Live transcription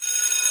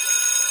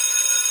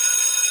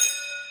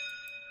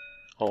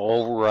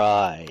All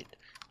right.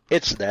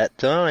 It's that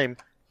time.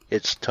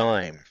 It's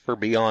time for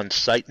Beyond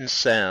Sight and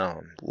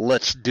Sound.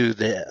 Let's do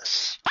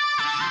this.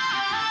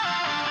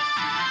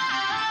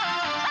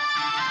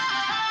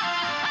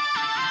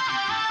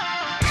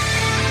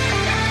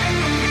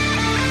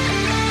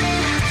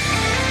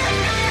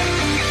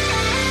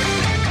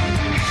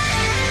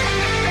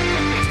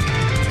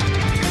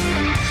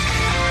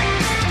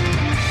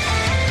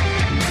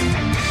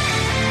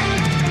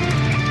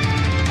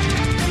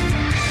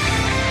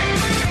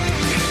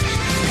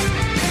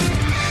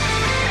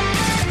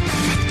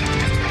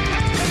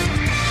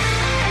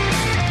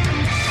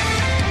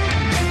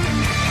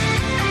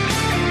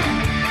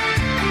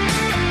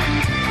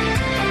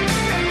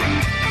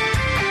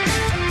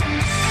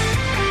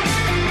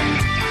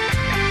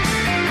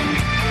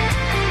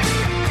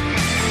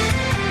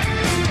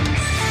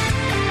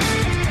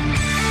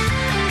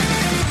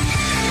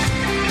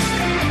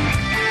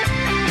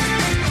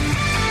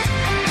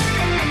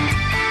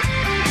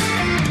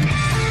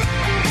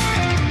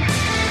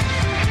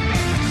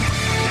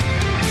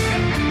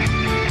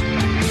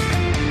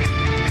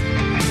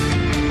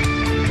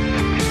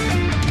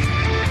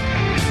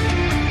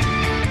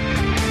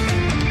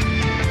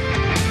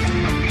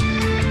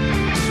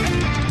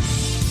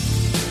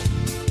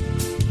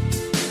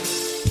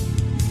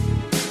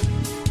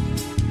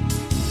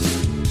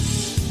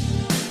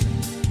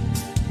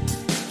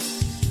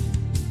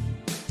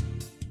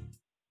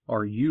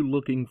 Are you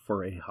looking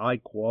for a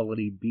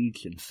high-quality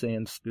beach and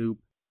sand scoop?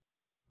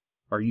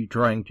 Are you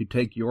trying to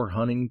take your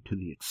hunting to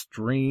the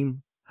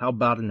extreme? How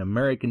about an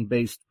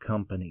American-based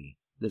company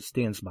that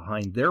stands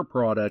behind their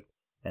product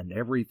and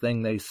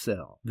everything they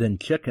sell? Then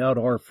check out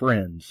our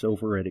friends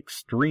over at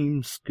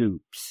Extreme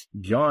Scoops.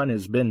 John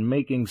has been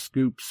making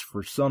scoops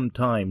for some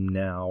time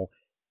now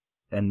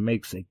and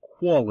makes a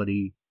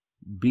quality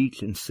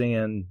beach and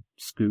sand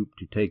scoop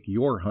to take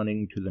your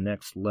hunting to the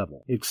next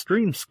level.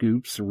 Extreme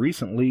Scoops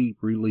recently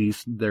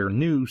released their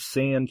new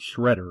sand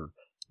shredder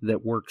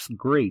that works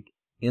great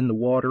in the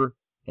water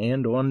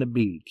and on the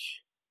beach.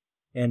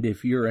 And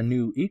if you're a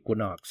new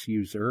Equinox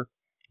user,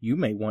 you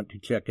may want to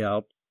check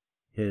out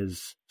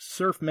his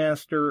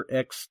Surfmaster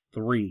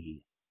X3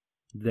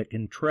 that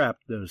can trap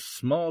those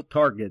small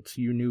targets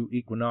you new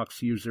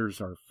Equinox users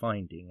are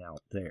finding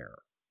out there.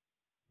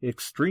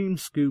 Extreme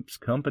Scoop's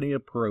company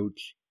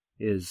approach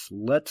is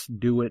let's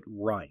do it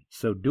right.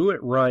 So do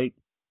it right,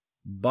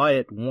 buy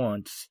it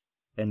once,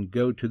 and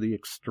go to the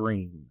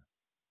extreme.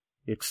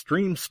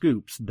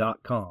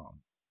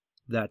 Extremescoops.com.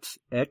 That's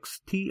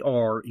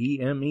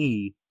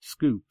XTREME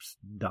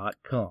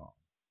scoops.com.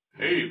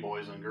 Hey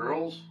boys and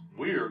girls,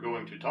 we are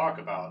going to talk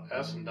about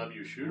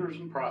S&W shooters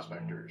and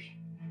prospectors.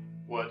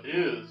 What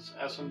is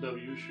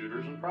S&W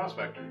shooters and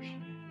prospectors?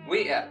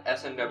 We at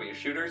S&W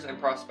Shooters and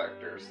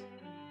Prospectors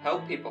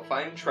help people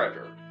find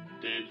treasure.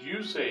 Did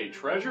you say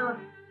treasure?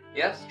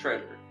 Yes,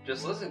 treasure.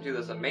 Just listen to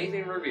this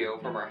amazing review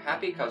from our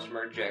happy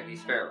customer, Jackie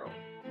Sparrow.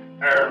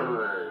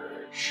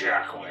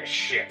 Chocolate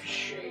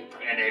ship-shape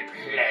and a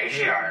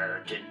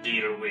pleasure to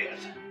deal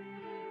with.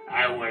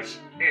 I was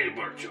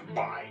able to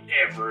buy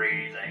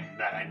everything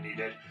that I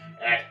needed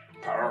at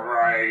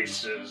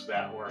prices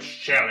that were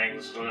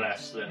shillings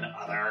less than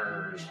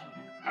others.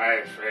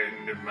 I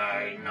found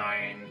my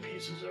 9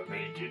 pieces of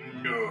 8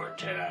 in no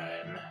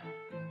time.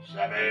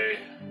 Savvy?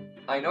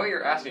 I know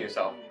you're asking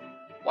yourself,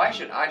 why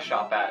should I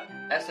shop at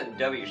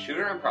S&W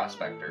Shooter and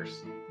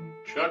Prospectors?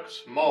 Chuck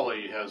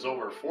Smalley has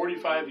over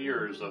 45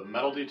 years of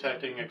metal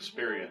detecting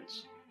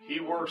experience. He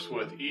works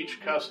with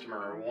each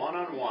customer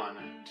one-on-one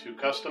to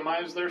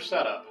customize their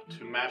setup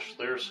to match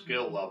their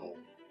skill level.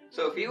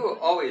 So if you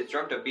always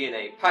dreamt of being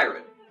a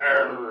pirate,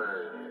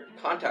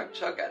 contact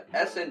Chuck at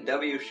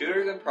S&W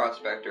Shooters and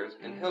Prospectors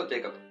and he'll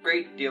take a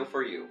great deal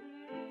for you.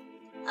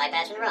 Eye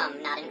patch and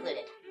rum not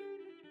included.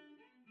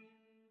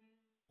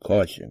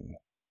 Caution.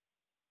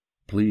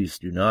 Please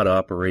do not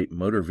operate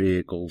motor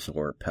vehicles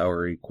or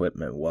power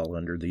equipment while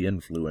under the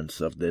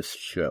influence of this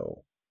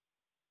show.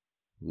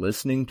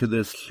 Listening to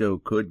this show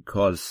could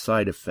cause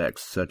side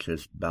effects such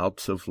as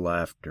bouts of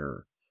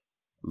laughter,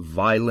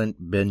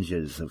 violent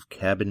binges of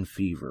cabin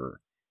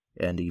fever,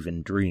 and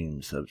even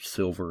dreams of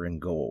silver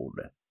and gold.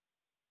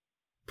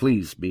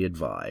 Please be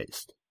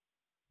advised.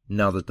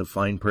 Now that the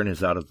fine print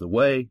is out of the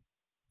way,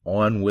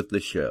 on with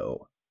the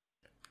show.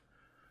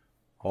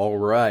 All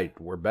right,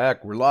 we're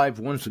back. We're live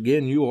once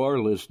again. You are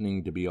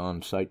listening to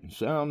Beyond Sight and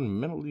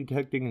Sound, metal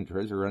detecting and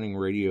treasure hunting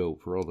radio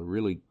for all the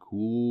really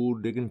cool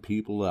digging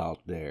people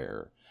out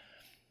there.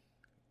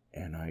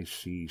 And I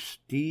see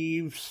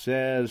Steve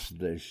says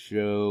the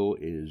show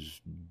is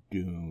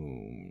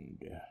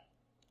doomed.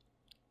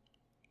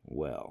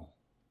 Well,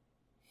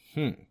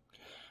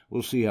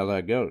 we'll see how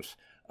that goes.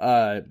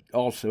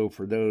 Also,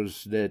 for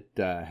those that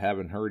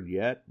haven't heard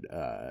yet,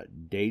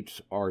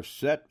 dates are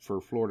set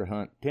for Florida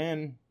Hunt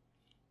 10.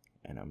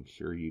 And I'm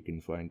sure you can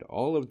find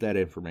all of that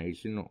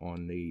information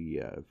on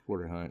the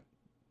Florida Hunt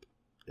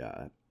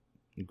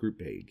group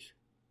page.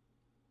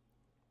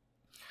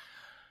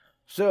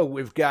 So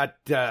we've got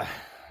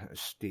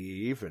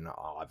Steve and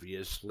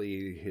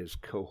obviously his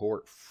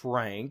cohort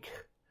Frank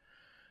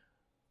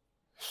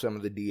some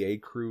of the DA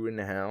crew in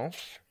the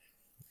house.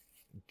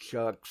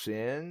 Chuck's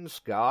in,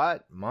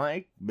 Scott,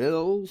 Mike,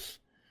 Bills,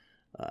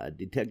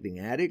 Detecting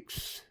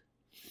Addicts,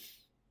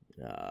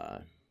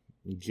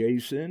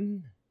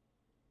 Jason.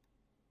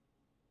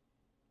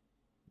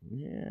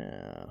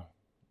 Yeah,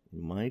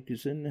 Mike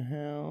is in the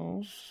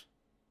house.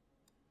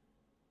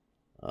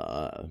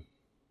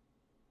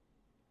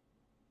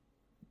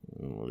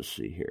 Let's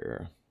see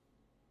here.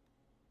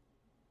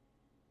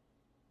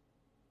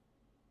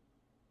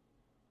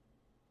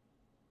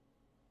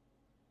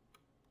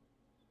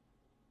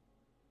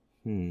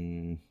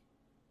 I'm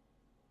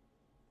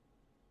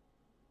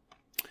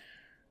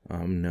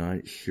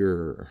not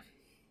sure.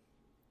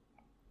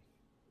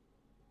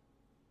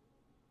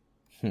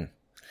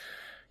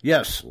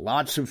 Yes,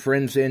 lots of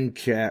friends in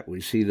chat.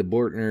 We see the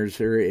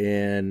Bortners are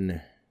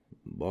in.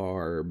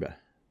 Barb.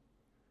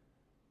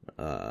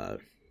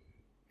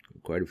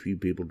 Quite a few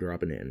people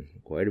dropping in.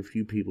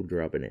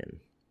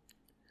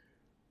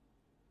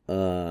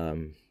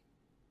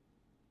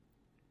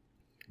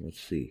 Let's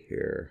see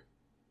here.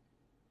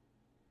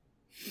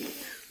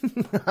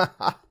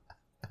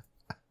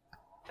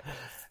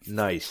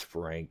 Nice,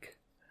 Frank.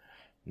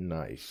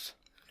 Nice.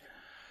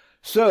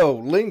 So,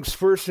 links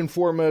first and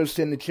foremost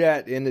in the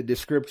chat, in the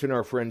description.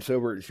 Our friends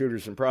over at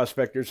Shooters and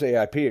Prospectors,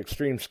 AIP,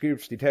 Extreme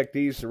Scoops,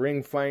 Detectives, The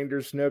Ring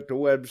Finders, Nook, the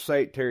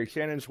website, Terry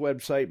Shannon's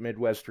website,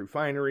 Midwest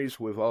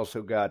Refineries. We've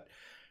also got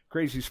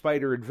Crazy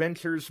Spider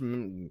Adventures,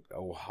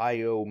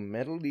 Ohio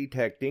Metal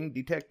Detecting,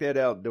 Detect Ed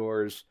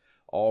Outdoors,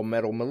 All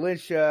Metal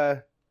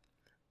Militia,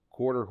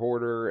 Quarter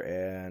Hoarder,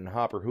 and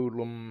Hopper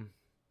Hoodlum,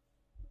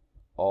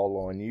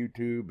 all on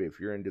YouTube, if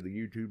you're into the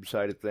YouTube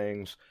side of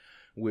things.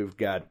 We've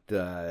got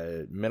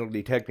Metal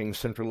Detecting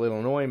Central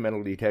Illinois,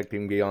 Metal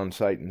Detecting Beyond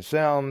Sight and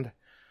Sound,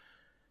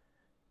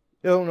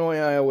 Illinois,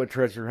 Iowa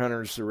Treasure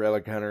Hunters, the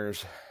Relic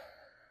Hunters,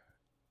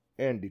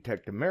 and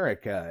Detect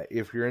America,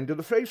 if you're into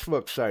the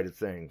Facebook side of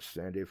things.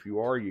 And if you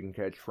are, you can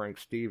catch Frank,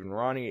 Steve, and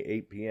Ronnie at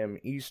 8 p.m.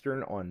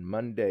 Eastern on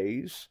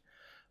Mondays.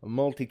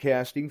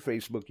 Multicasting,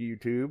 Facebook,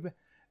 YouTube.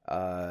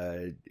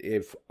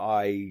 If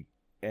I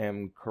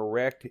am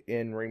correct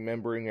in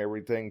remembering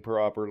everything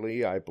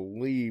properly, I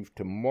believe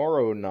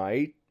tomorrow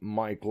night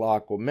Mike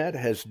Lacquamet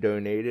has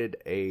donated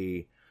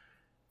a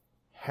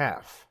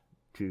half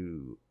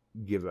to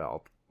give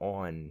out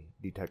on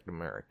Detect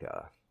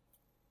America.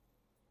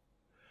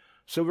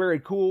 So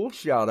very cool.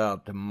 Shout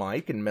out to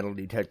Mike and Metal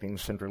Detecting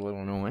Central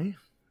Illinois.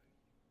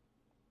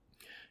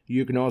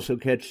 You can also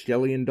catch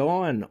Shelley and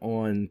Dawn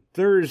on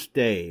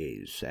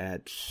Thursdays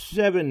at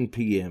 7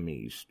 p.m.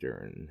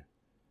 Eastern.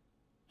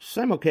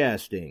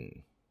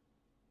 Simulcasting,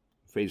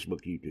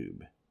 Facebook,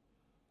 YouTube.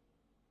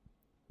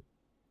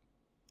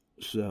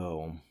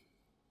 So,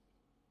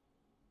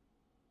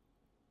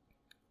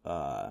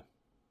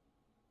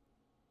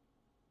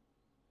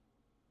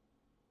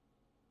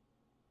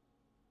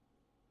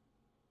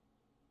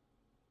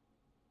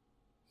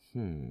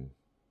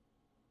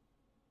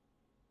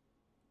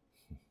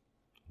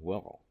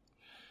 well,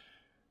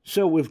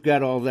 so we've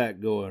got all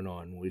that going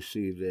on. We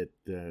see that,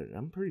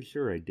 I'm pretty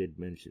sure I did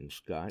mention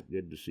Scott.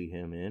 Good to see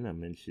him in. I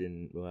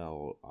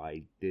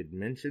did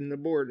mention the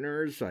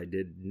Bortners. I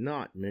did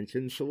not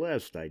mention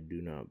Celeste, I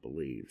do not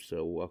believe.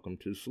 So welcome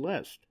to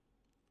Celeste.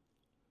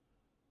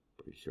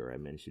 Pretty sure I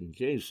mentioned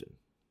Jason.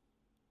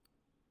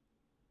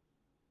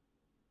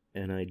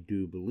 And I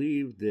do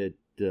believe that,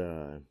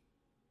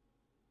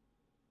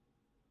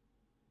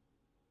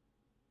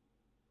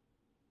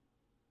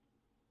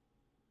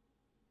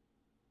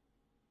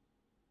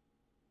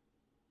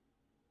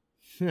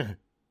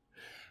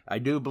 I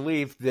do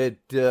believe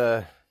that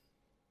the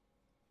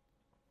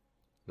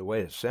way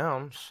it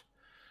sounds,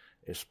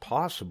 it's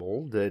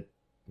possible that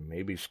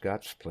maybe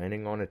Scott's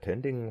planning on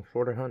attending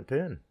Florida Hunt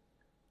 10.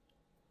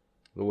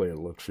 The way it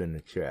looks in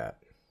the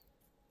chat.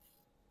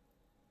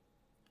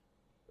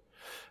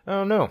 I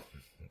don't know.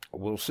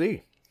 We'll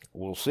see.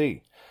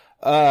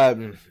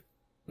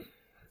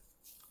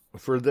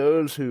 For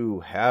those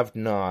who have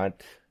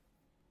not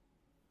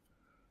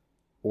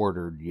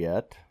ordered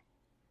yet,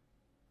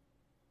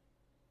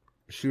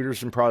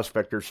 Shooters and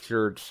Prospectors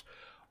shirts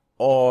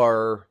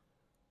are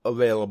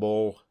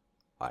available.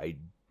 I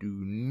do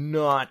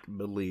not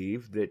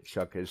believe that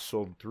Chuck has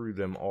sold through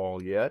them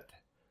all yet.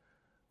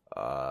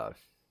 And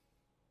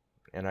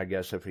I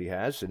guess if he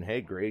has, then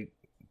hey, great.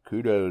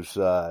 Kudos,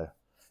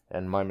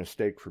 and my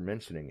mistake for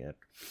mentioning it.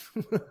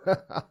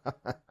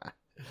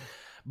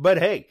 But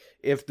hey,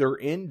 if they're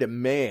in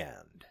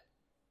demand,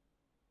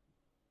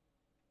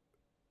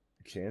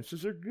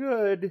 chances are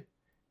good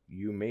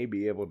you may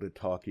be able to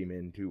talk him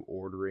into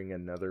ordering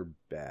another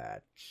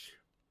batch.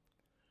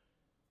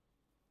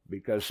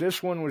 Because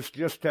this one was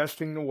just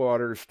testing the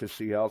waters to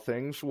see how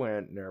things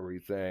went and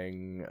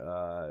everything.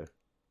 So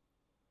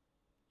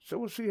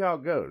we'll see how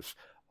it goes.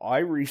 I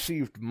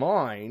received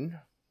mine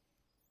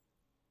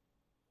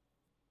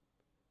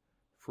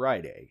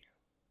Friday,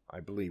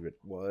 I believe it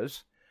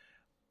was.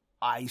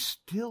 I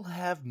still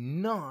have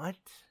not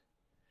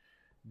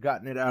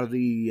gotten it out of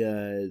the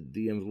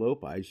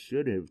envelope. I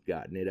should have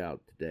gotten it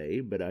out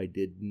today, but I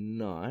did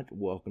not.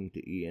 Welcome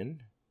to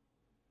Ian.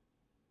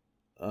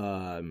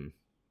 I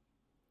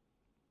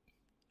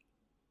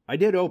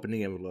did open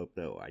the envelope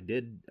though. I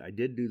did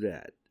do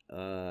that.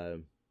 I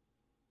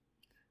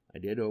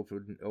did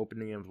open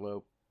the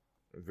envelope.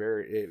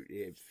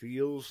 It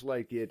feels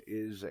like it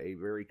is a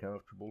very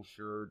comfortable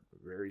shirt,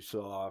 very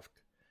soft.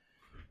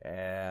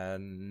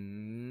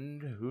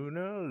 And who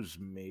knows,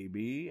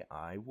 maybe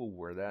I will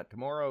wear that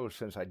tomorrow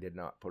since I did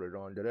not put it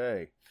on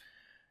today.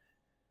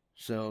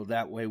 So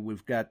that way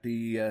we've got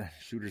the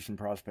Shooters and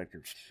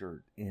Prospectors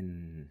shirt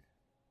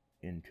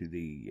into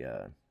the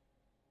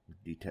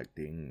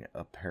detecting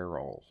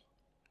apparel.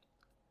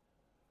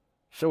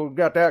 So we've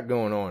got that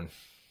going on.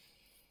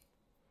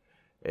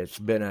 It's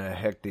been a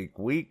hectic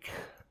week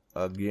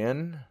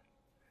again.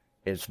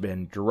 It's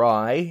been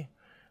dry.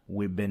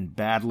 We've been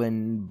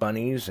battling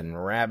bunnies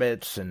and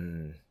rabbits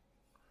and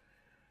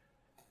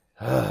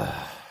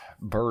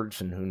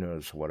birds and who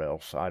knows what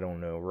else. I don't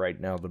know. Right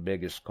now the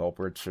biggest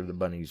culprits are the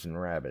bunnies and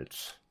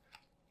rabbits.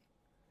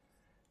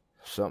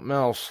 Something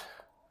else.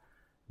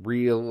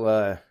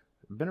 Been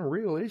a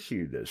real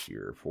issue this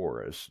year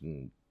for us.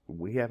 And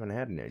we haven't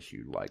had an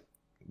issue like,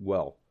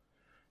 well,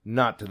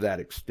 not to that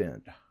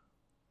extent.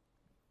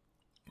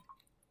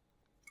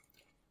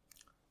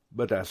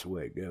 But that's the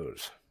way it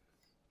goes.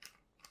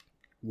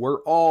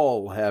 We're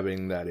all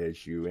having that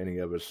issue. Any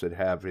of us that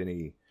have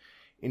any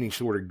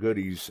sort of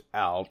goodies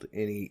out,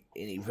 any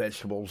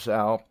vegetables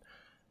out.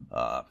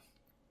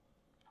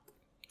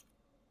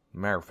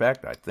 Matter of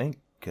fact, I think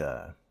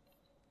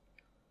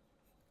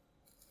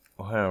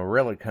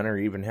Relic Hunter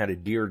even had a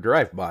deer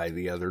drive by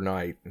the other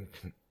night.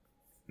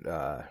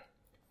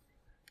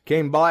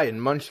 Came by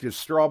and munched his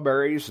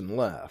strawberries and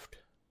left.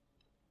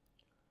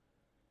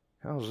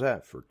 How's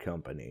that for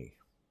company?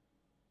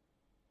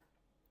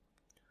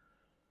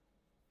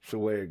 It's the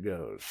way it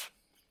goes.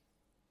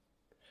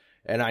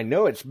 And I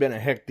know it's been a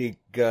hectic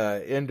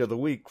end of the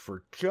week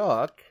for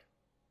Chuck.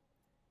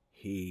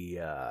 He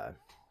had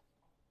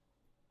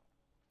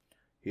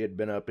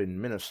been up in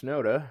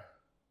Minnesota.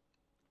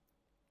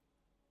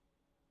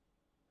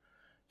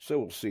 So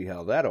we'll see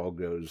how that all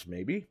goes,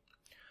 maybe.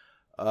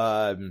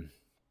 Other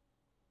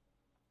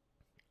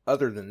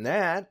than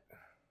that,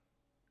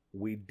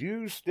 we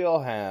do still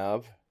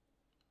have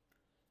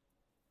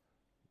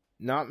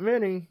not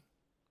many,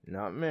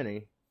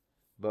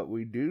 but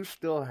we do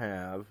still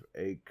have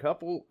a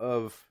couple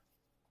of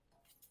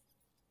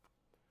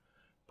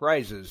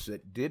prizes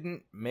that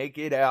didn't make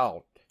it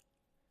out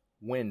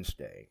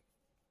Wednesday.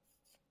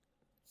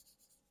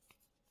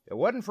 It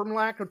wasn't from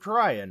lack of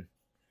trying.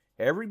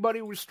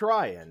 Everybody was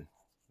trying.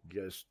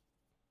 Just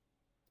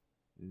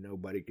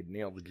nobody could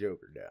nail the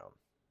Joker down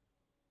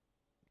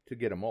to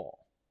get them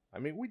all. I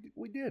mean,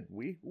 we did.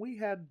 We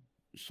had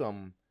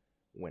some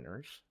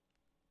winners.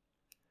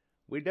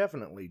 We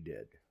definitely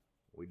did.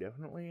 We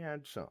definitely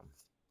had some.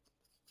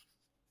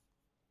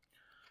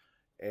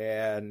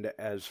 And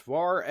as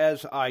far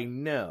as I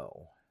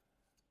know,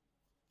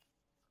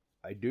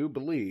 I do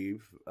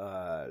believe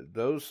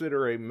those that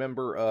are a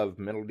member of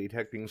Metal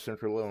Detecting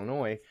Central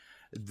Illinois,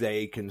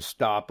 they can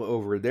stop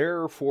over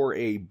there for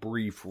a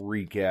brief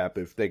recap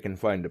if they can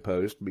find a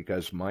post,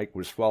 because Mike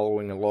was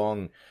following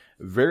along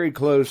very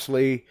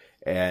closely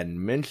and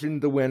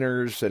mentioned the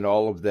winners and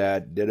all of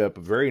that, did up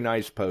a very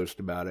nice post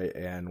about it,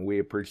 and we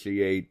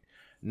appreciate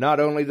not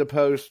only the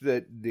post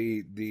that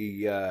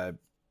the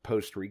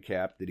post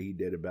recap that he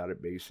did about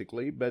it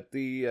basically, but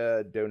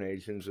the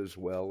donations as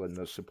well and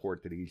the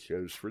support that he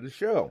shows for the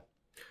show.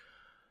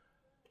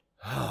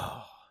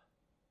 Oh,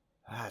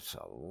 that's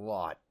a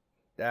lot.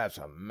 That's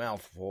a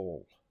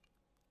mouthful.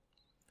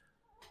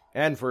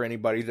 And for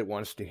anybody that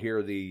wants to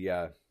hear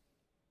the,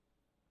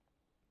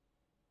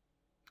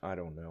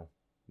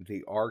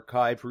 the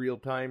archive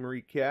real-time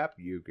recap,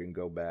 you can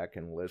go back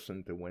and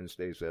listen to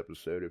Wednesday's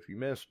episode if you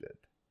missed it.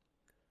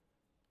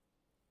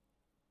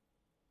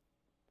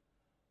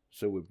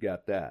 So we've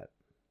got that.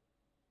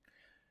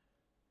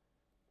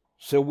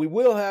 So we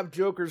will have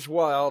Joker's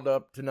Wild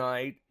up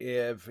tonight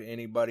if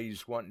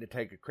anybody's wanting to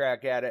take a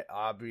crack at it.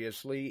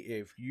 Obviously,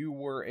 if you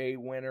were a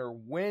winner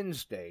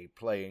Wednesday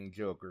playing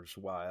Joker's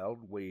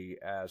Wild, we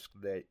ask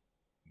that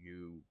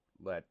you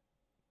let,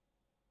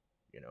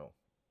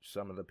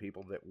 some of the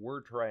people that were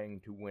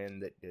trying to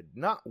win that did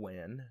not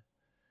win,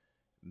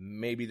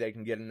 maybe they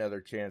can get another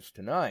chance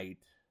tonight,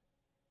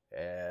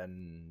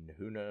 and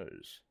who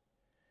knows,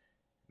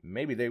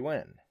 maybe they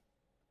win.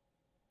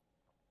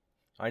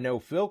 I know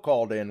Phil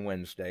called in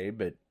Wednesday,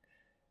 but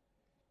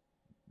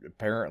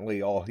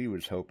apparently all he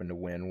was hoping to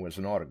win was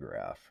an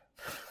autograph.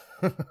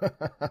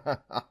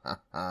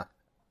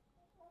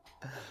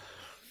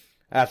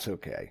 That's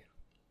okay.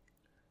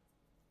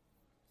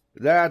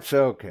 That's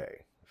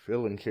okay.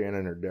 Phil and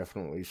Shannon are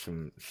definitely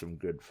some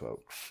good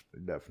folks.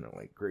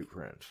 Definitely great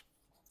friends.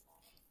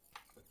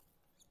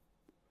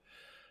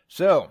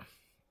 So,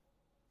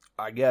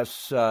 I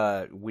guess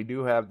we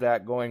do have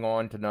that going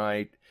on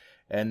tonight.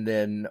 And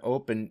then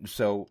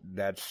so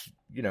that's,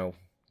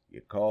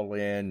 You call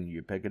in,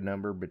 you pick a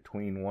number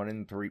between 1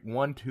 and 3,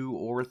 1, 2,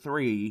 or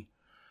 3,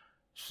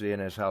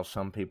 seeing as how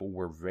some people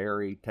were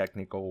very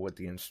technical with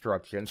the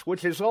instructions,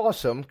 which is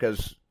awesome,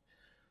 because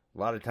a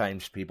lot of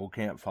times people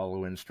can't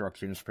follow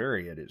instructions,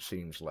 period, it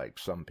seems like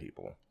some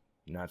people.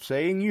 Not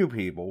saying you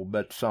people,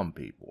 but some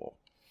people.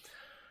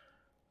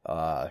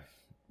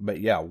 But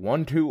yeah,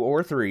 1, 2,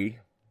 or 3,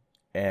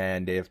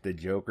 and if the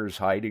Joker's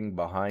hiding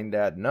behind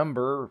that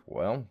number,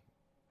 well,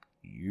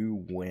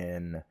 you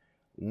win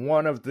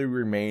one of the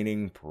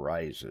remaining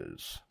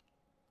prizes.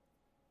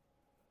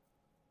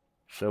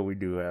 So we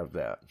do have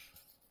that.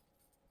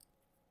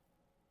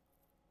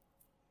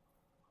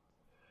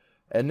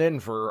 And then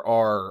for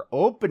our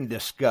open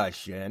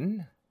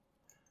discussion,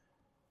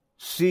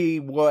 see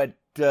what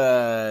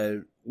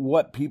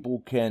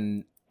people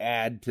can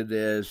add to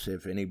this,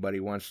 if anybody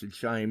wants to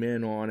chime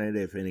in on it,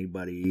 if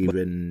anybody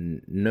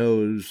even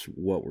knows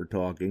what we're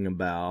talking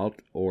about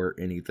or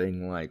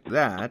anything like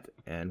that,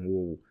 and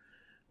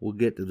we'll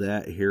get to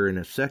that here in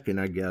a second.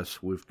 I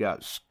guess we've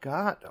got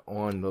Scott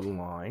on the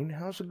line.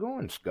 How's it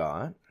going,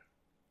 Scott?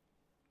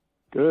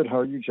 Good. How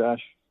are you,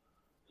 Josh?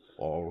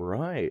 All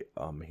right,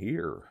 I'm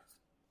here.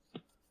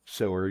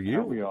 So are you?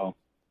 Are we all?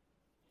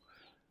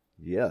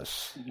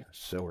 Yes,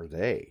 so are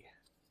they.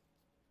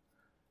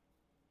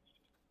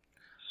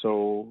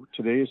 So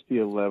today is the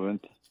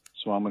 11th,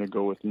 so I'm going to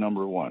go with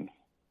number 1.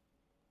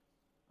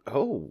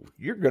 Oh,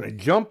 you're going to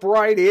jump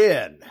right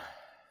in.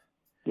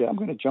 Yeah, I'm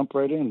going to jump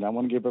right in. I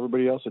want to give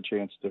everybody else a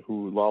chance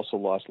who also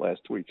lost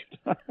last week.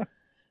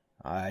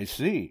 I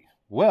see.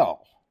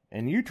 Well,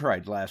 and you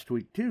tried last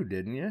week too,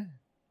 didn't you?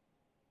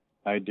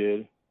 I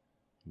did.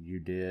 You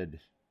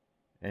did.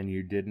 And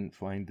you didn't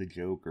find the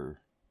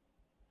Joker.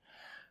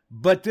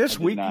 But this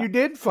week you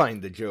did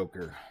find the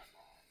Joker.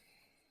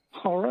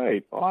 All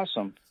right.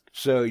 Awesome.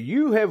 So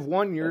you have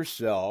won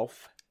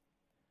yourself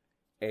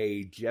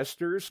a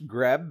Jester's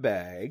Grab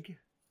Bag,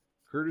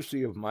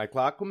 courtesy of Mike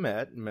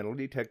Lacomette, Metal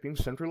Detecting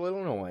Central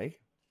Illinois.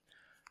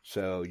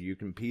 So you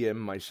can PM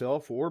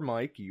myself or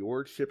Mike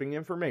your shipping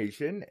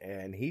information,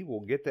 and he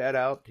will get that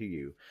out to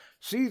you.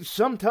 See,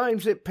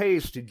 sometimes it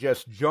pays to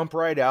just jump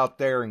right out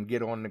there and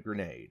get on the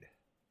grenade.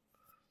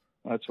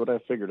 That's what I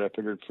figured. I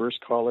figured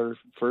first caller,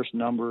 first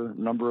number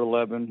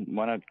 11.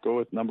 Why not go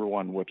with number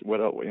 1? What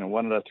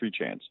 1 out of 3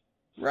 chance?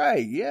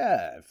 Right,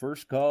 yeah.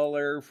 First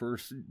caller,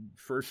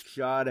 first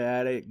shot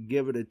at it.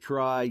 Give it a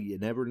try. You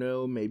never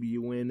know. Maybe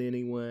you win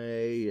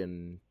anyway,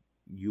 and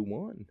you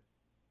won.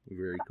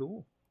 Very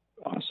cool.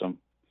 Awesome.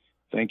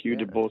 Thank you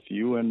to both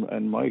you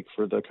and Mike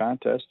for the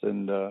contest,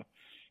 and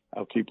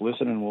I'll keep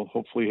listening. We'll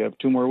hopefully have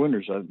 2 more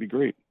winners. That'd be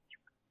great.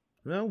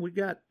 Well, we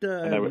got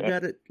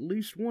at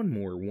least one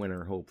more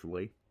winner,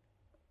 hopefully.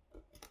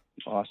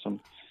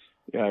 Awesome.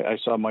 Yeah, I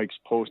saw Mike's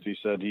post. He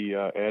said he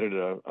added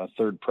a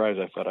third prize.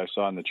 I thought I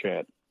saw in the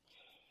chat.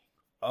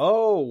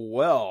 Oh,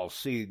 well,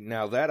 see,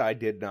 now that I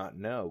did not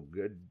know.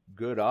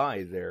 Good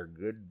eye there.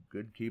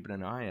 Good keeping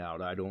an eye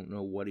out. I don't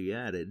know what he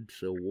added,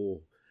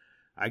 so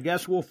I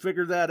guess we'll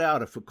figure that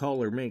out if a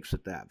caller makes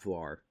it that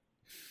far.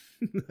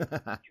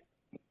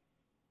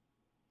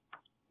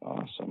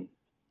 Awesome.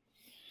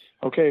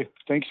 Okay,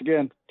 thanks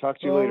again. Talk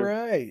to you later.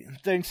 All right.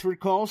 Thanks for the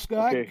call,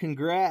 Scott. Okay.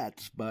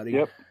 Congrats, buddy.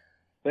 Yep.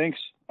 Thanks.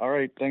 All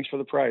right. Thanks for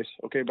the prize.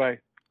 Okay, bye.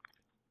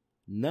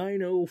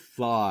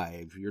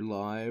 9:05. You're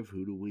live.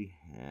 Who do we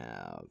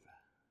have?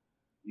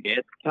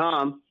 It's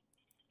Tom.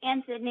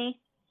 And Sydney.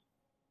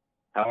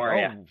 How are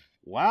you?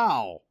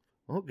 Wow.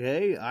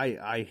 Okay.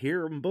 I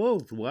hear them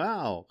both.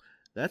 Wow.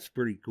 That's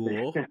pretty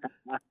cool.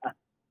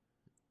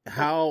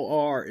 How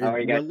are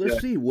you guys? Let's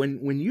see.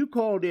 When you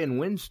called in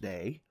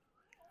Wednesday,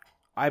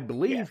 I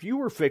believe you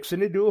were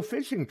fixing to do a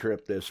fishing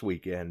trip this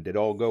weekend. Did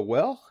all go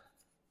well?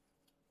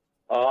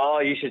 Oh,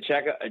 you should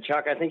check out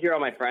Chuck. I think you're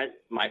on my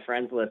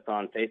friends list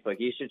on Facebook.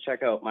 You should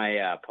check out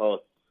my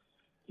post.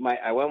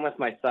 I went with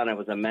my son. It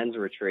was a men's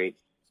retreat,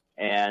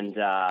 and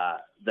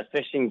the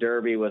fishing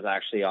derby was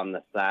actually on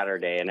the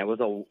Saturday, and it was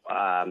a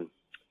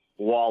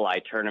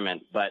walleye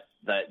tournament. But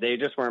they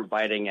just weren't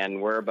biting,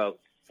 and we're about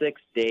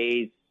 6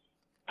 days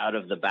out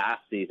of the bass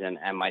season,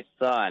 and my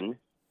son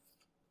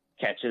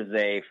catches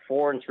a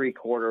 4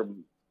 3/4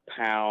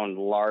 pound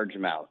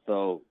largemouth,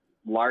 so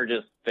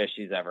largest fish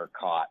he's ever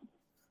caught.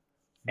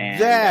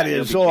 And that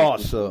is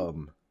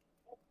awesome.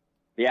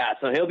 Yeah,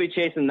 so he'll be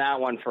chasing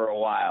that one for a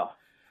while.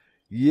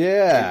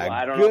 Yeah,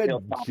 I don't know if he'll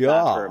top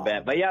that for a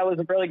bit, but yeah, it was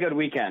a really good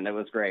weekend. It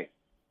was great.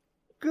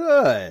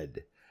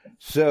 Good.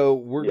 So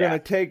we're going to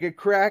take a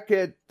crack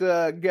at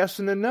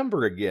guessing the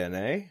number again,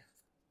 eh?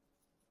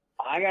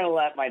 I'm going to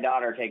let my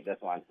daughter take this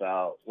one.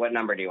 So what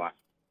number do you want?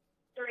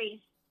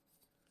 3.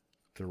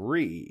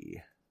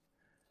 3.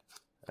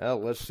 Well,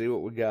 let's see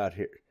what we got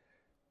here.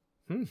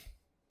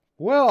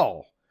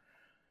 Well,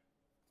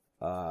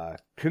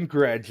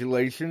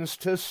 congratulations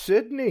to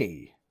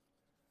Sydney.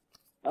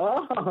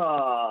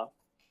 Oh.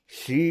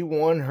 She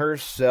won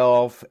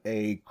herself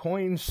a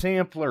coin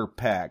sampler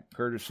pack,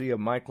 courtesy of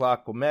Mike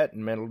Lacomette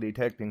and Metal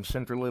Detecting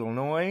Central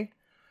Illinois.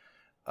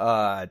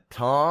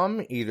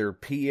 Tom, either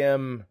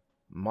PM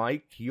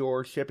Mike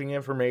your shipping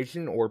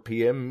information or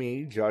PM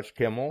me, Josh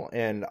Kimmel,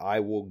 and I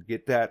will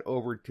get that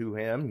over to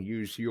him.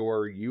 Use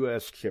your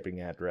U.S.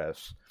 shipping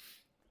address.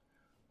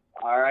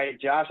 All right,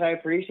 Josh, I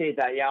appreciate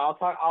that. Yeah,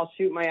 I'll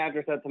shoot my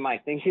address out to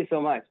Mike. Thank you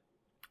so much.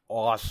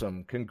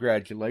 Awesome.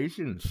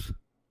 Congratulations.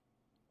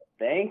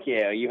 Thank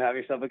you. You have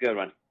yourself a good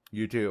one.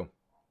 You too.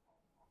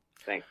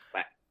 Thanks.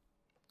 Bye.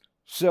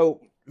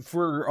 So,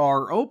 for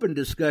our open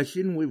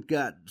discussion, we've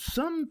got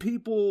some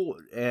people,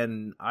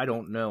 and I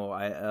don't know,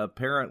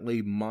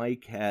 apparently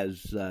Mike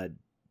has,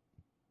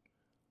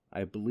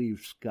 I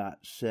believe Scott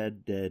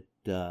said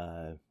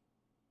that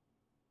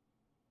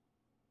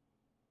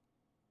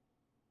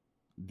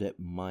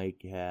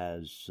Mike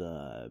has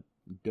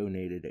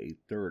donated a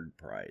third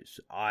prize.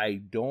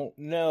 I don't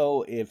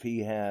know if he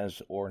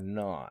has or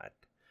not.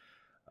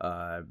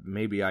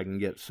 Maybe I can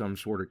get some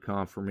sort of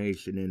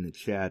confirmation in the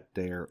chat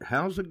there.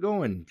 How's it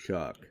going,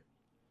 Chuck?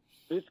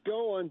 It's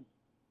going.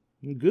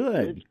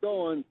 Good. It's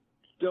going.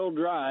 Still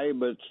dry,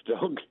 but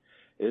still,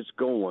 it's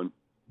going.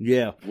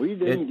 Yeah. We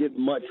didn't get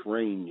much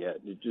rain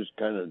yet. It just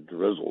kind of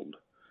drizzled.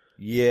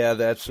 Yeah,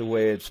 that's the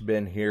way it's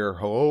been here.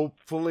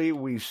 Hopefully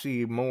we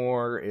see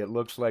more. It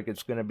looks like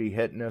it's going to be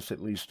hitting us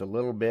at least a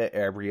little bit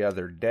every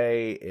other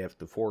day if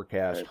the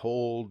forecast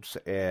holds,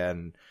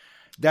 and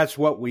that's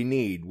what we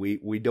need.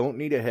 We don't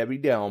need a heavy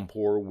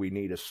downpour. We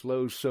need a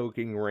slow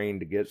soaking rain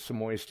to get some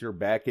moisture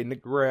back in the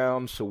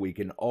ground so we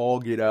can all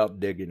get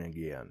out digging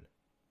again.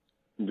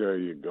 There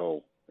you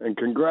go. And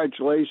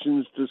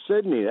congratulations to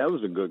Sydney. That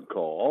was a good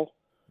call.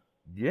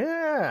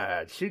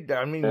 Yeah, they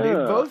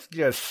both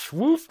just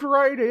swooped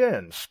right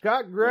in.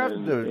 Scott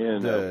grabbed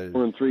the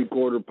 1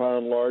 3/4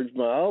 pound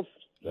largemouth.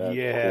 That's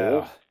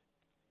cool.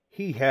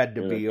 He had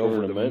to be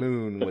over the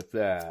moon with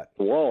that.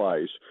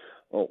 Walleyes.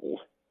 Oh.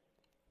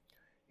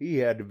 He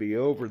had to be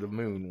over the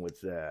moon with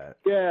that.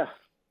 Yeah.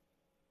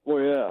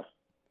 Well, yeah.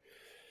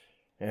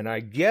 And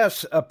I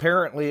guess,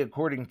 apparently,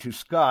 according to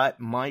Scott,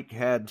 Mike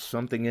had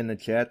something in the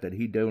chat that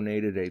he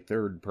donated a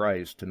third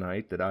prize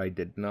tonight that I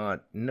did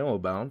not know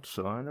about,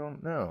 so I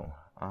don't know.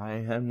 I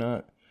have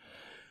not.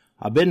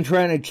 I've been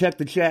trying to check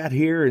the chat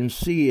here and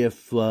see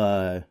if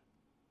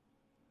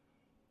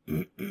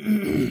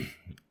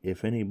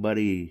if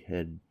anybody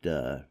had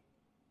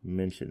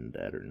mentioned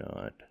that or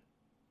not.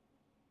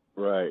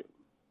 Right.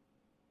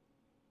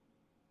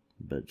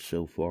 But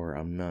so far,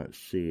 I'm not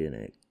seeing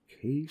it.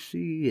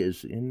 Casey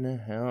is in the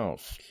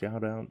house.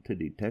 Shout out to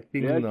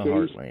Detecting the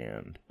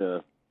Heartland.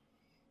 Well,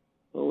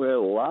 we had a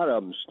lot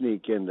of them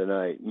sneak in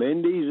tonight.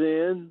 Mindy's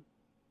in.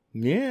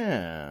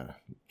 Yeah.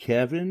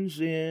 Kevin's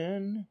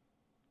in.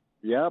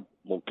 Yep.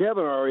 Well,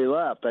 Kevin already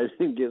left. I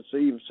didn't get to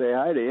see him say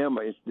hi to him.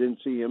 I didn't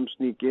see him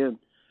sneak in.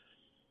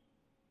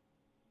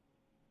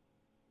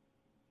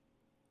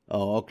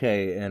 Oh,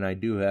 okay. And I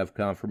do have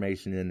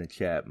confirmation in the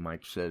chat.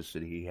 Mike says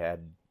that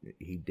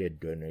he did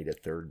donate a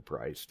third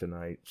prize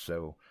tonight,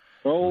 so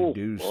we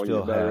do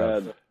still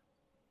have.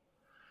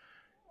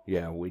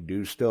 Yeah, we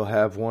do still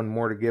have one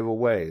more to give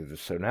away.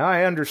 So now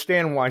I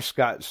understand why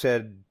Scott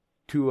said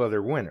 2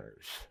 other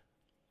winners.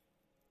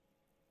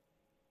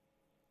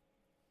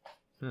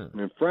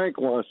 And Frank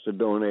wants to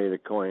donate a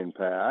coin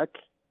pack.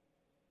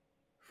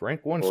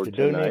 Frank wants to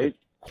donate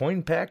a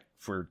coin pack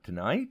for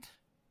tonight?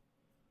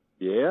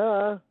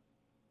 Yeah.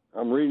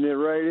 I'm reading it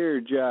right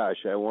here, Josh.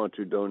 I want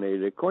to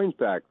donate a coin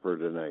pack for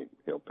tonight.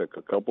 He'll pick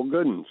a couple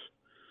good ones.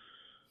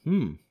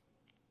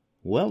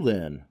 Well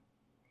then.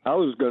 I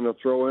was going to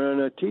throw in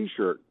a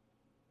T-shirt.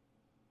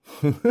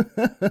 So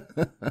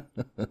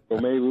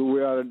maybe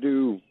we ought to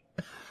do...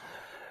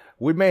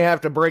 We may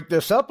have to break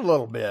this up a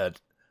little bit.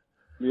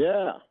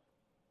 Yeah.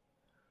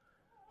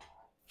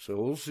 So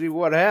we'll see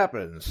what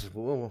happens.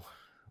 We'll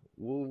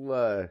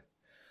let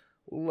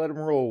them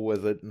roll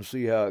with it and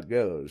see how it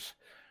goes.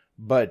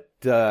 But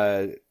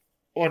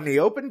on the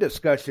open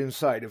discussion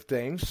side of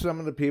things, some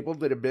of the people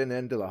that have been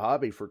into the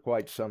hobby for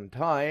quite some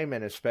time,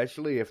 and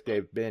especially if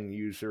they've been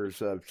users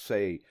of,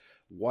 say,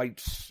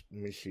 White's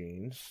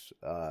machines,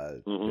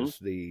 because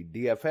the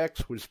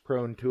DFX was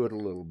prone to it a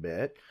little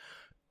bit,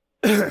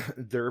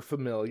 they're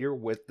familiar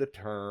with the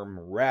term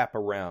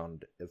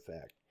wraparound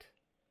effect.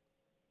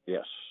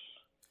 Yes.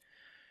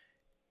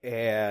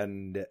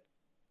 And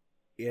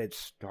it's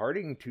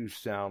starting to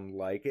sound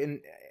like,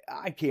 and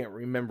I can't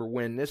remember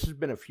when, this has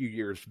been a few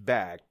years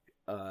back,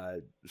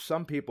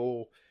 some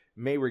people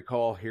may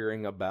recall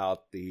hearing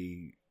about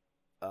the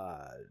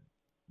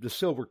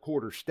silver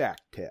quarter stack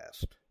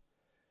test.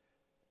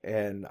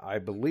 And I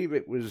believe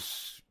it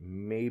was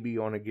maybe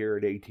on a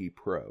Garrett AT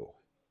Pro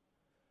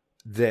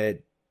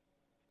that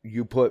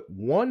you put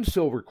 1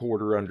 silver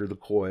quarter under the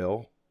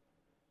coil.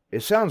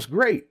 It sounds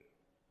great.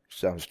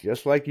 Sounds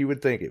just like you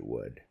would think it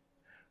would.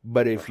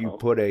 But if you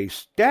put a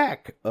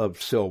stack of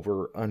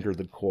silver under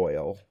the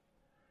coil,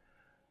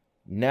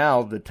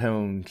 now the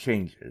tone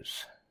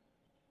changes.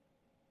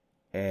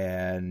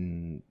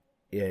 And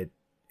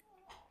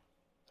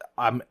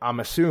I'm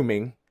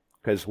assuming,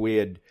 because we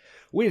had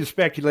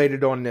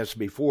speculated on this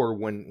before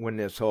when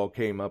this all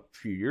came up a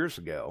few years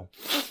ago,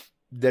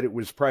 that it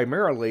was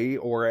primarily,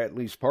 or at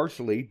least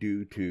partially,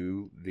 due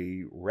to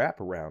the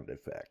wraparound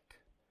effect.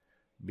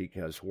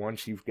 Because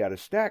once you've got a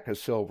stack of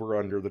silver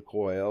under the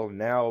coil,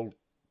 now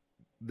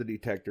the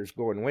detector's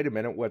going, wait a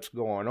minute, what's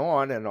going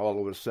on? And all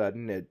of a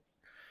sudden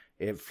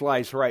it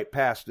flies right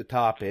past the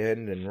top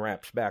end and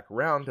wraps back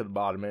around to the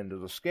bottom end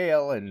of the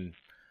scale and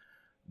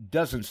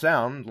doesn't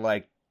sound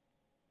like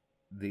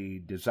the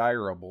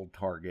desirable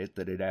target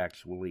that it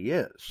actually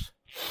is.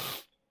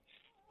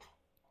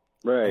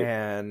 Right.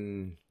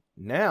 And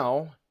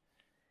now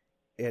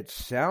it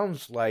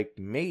sounds like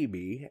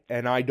maybe,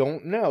 and I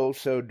don't know,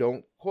 so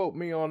don't quote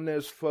me on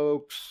this,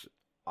 folks.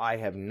 I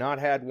have not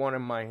had one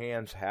in my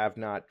hands, have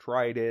not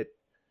tried it,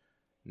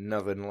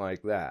 nothing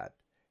like that.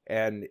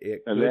 And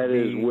it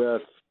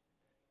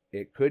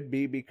could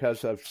be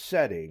because of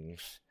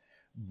settings,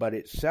 but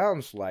it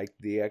sounds like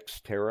the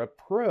Xterra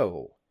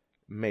Pro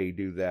may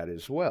do that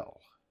as well.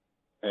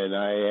 And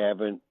I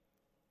haven't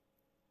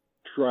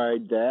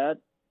tried that.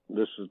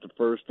 This is the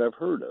first I've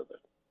heard of it.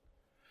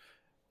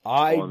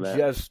 I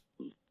just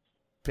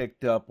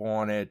picked up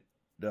on it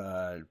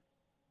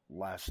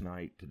last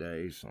night,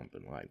 today,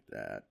 something like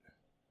that.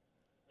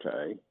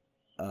 Okay.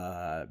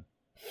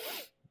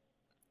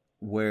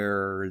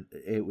 Where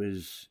it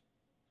was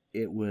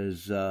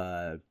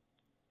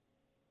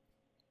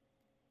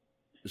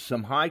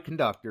some high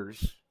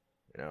conductors,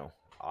 you know.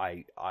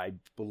 I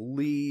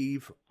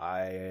believe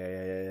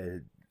I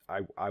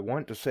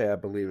want to say I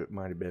believe it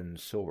might have been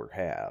silver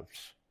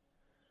halves.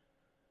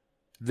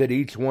 That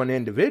each one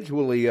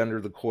individually under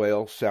the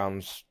coil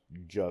sounds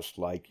just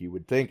like you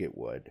would think it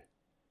would.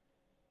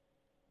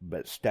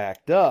 But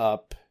stacked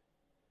up,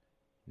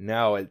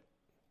 now it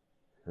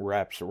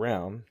wraps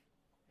around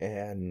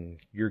and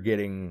you're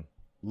getting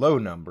low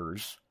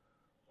numbers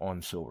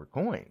on silver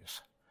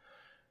coins.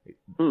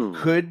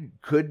 Could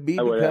be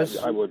because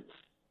I would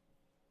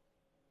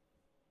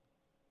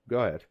go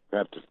ahead.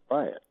 Have to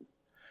try it.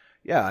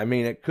 Yeah, I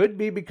mean, it could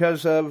be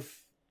because of,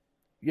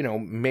 you know,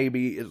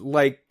 maybe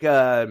like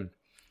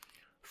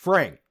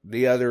Frank,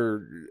 the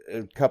other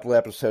couple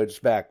episodes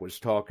back, was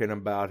talking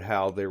about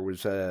how there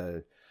was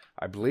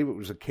I believe it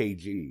was a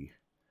KG,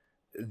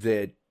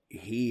 that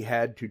he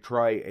had to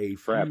try a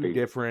few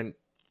different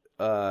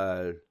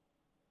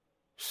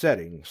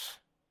settings,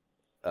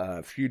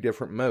 a few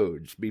different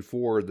modes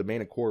before the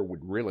Manicore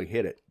would really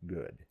hit it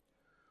good.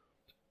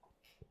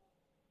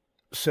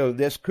 So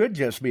this could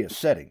just be a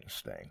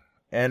settings thing.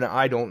 And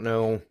I don't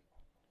know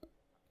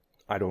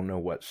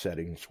what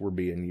settings were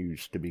being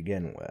used to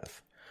begin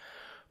with.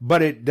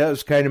 But it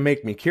does kind of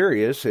make me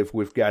curious if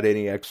we've got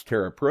any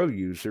Xterra Pro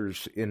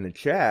users in the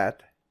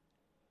chat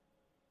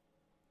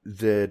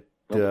that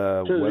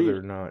whether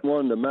or not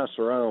one to mess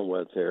around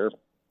with here.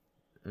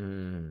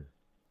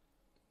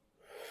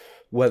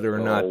 Whether or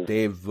not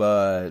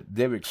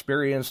they've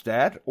experienced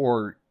that,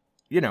 or,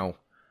 you know,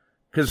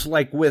 because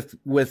like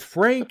with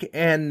Frank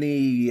and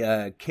the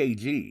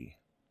KG,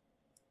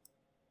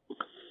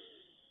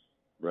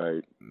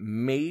 right?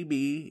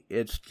 Maybe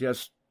it's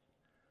just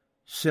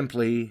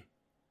simply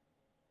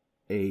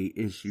a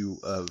issue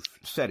of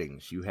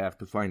settings. You have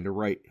to find the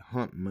right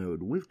hunt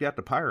mode. We've got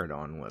the pirate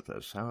on with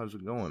us. How's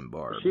it going,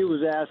 Barb? She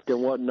was asking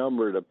what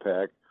number to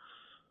pick.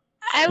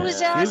 I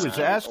was asking. He was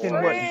asking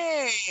what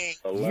a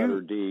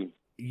letter D.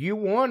 You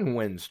won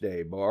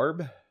Wednesday,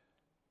 Barb.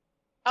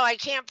 Oh, I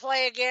can't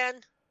play again?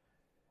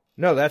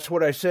 No, that's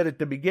what I said at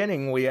the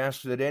beginning. We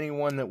asked that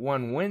anyone that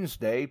won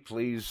Wednesday,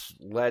 please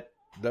let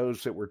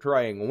those that were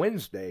trying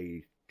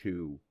Wednesday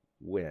to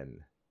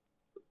win.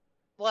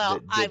 Well,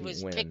 I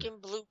was picking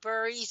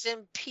blueberries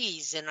and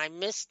peas, and I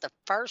missed the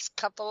first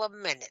couple of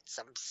minutes.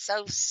 I'm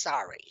so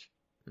sorry.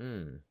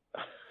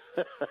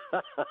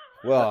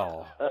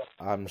 Well,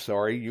 I'm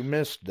sorry you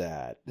missed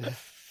that.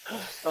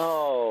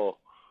 Oh,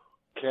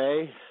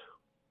 okay.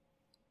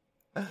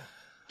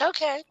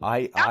 Okay.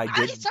 I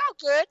did. It's all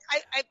good.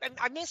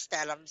 I missed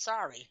that. I'm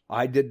sorry.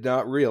 I did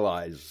not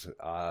realize.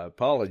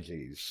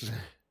 Apologies.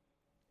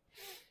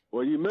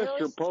 Well, you missed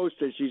her post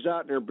that she's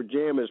out in her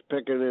pajamas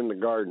picking in the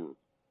garden.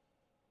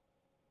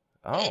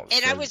 Oh,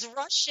 and I was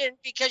rushing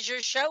because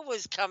your show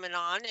was coming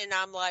on, and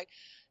I'm like,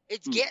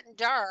 it's getting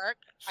dark.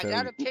 I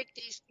got to pick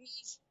these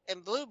peas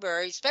and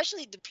blueberries,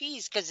 especially the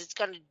peas, because it's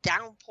going to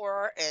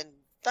downpour and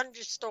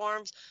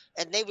thunderstorms,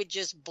 and they would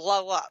just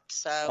blow up.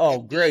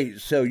 So,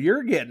 great! So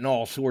you're getting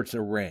all sorts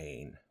of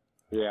rain.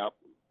 Yeah.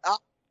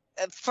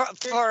 For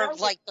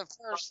like the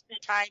first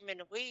time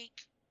in a week.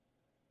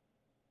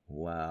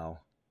 Wow.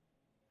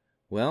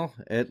 Well,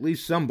 at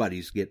least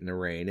somebody's getting the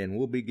rain, and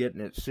we'll be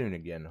getting it soon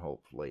again,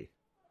 hopefully.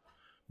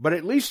 But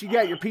at least you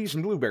got your peas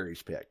and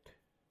blueberries picked.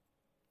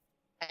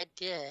 I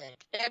did.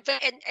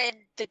 And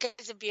the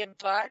guys are being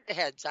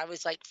buttheads. I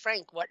was like,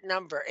 Frank, what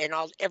number? And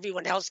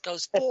everyone else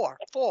goes, 4,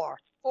 4,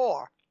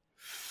 4.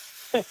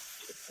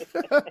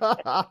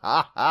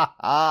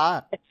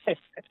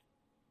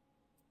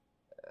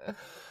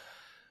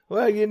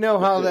 Well, you know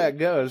how that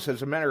goes.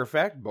 As a matter of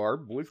fact,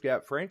 Barb, we've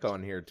got Frank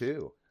on here,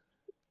 too.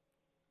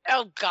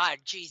 Oh, God,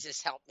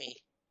 Jesus, help me.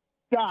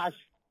 Gosh,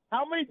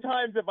 how many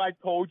times have I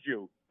told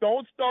you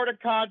don't start a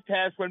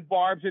contest when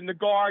Barb's in the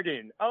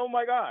garden. Oh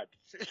my God.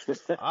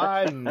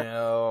 I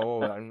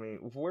know. I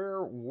mean,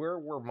 where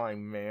were my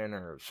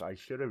manners? I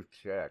should have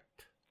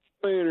checked.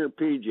 In her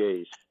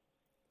PJs.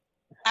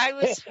 I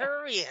was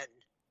hurrying.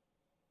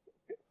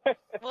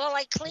 Well,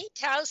 I cleaned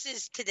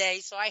houses today,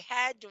 so I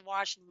had to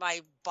wash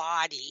my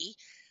body.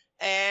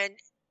 And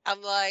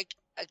I'm like,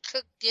 I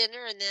cooked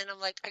dinner, and then I'm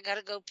like, I got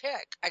to go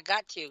pick. I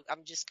got to.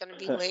 I'm just going to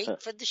be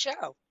late for the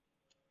show.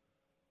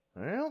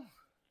 Well,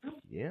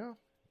 yeah.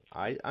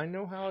 I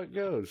know how it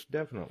goes,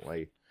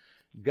 definitely.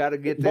 Got to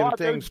get them Barb,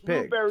 things those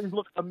picked. blueberries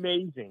look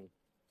amazing.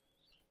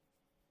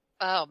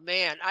 Oh,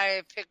 man.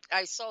 I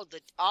sold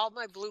all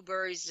my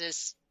blueberries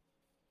this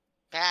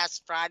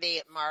past Friday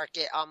at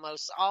market,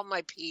 almost all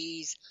my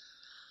peas,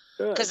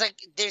 because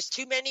there's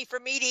too many for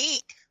me to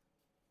eat.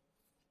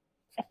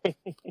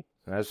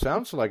 That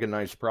sounds like a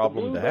nice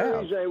problem to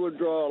have. Blueberries, I would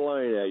draw a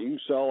line at. You can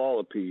sell all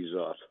the peas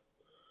off.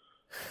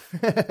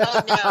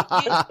 Oh, no.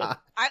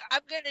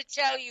 I'm going to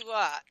tell you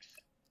what.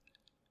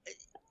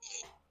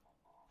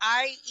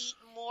 I eat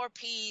more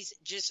peas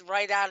just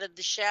right out of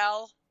the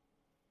shell.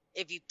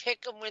 If you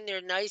pick them when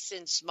they're nice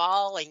and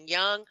small and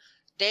young,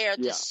 they are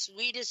the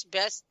sweetest,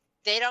 best.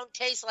 They don't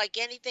taste like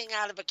anything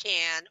out of a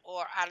can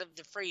or out of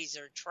the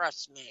freezer,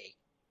 trust me.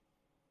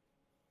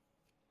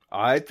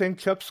 I think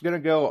Chuck's going to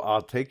go,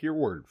 I'll take your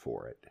word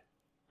for it.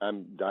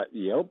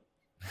 Yep.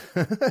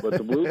 But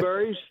the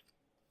blueberries,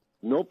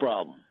 no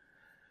problem.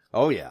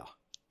 Oh, yeah.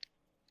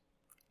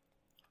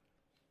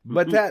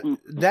 But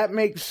that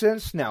makes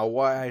sense now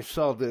why I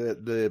saw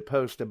the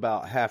post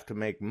about have to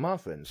make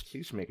muffins.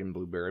 She's making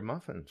blueberry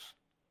muffins.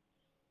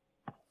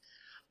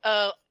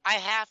 Oh, I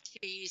have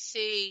to. You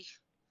see,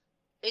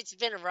 it's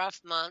been a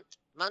rough month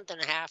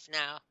and a half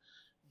now.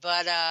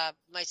 But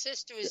my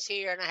sister was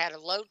here, and I had a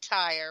low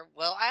tire.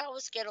 Well, I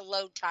always get a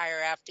low tire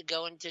after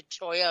going to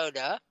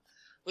Toyota,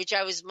 which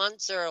I was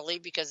months early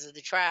because of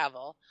the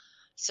travel.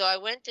 So I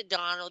went to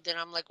Donald, and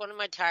I'm like, one of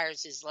my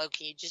tires is low.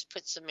 Can you just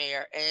put some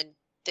air? And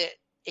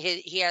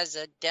he has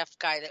a deaf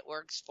guy that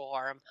works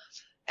for him,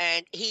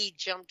 and he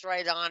jumped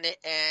right on it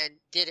and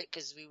did it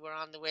because we were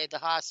on the way to the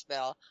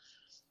hospital.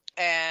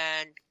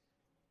 And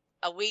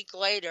a week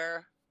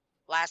later,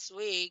 last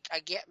week,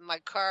 I get in my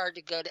car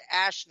to go to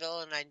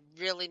Asheville, and I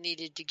really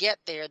needed to get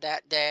there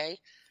that day,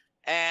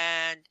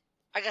 and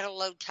I got a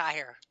low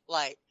tire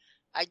light.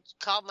 I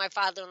called my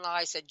father-in-law.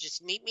 I said,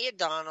 just meet me at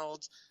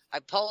Donald's. I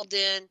pulled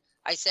in.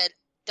 I said,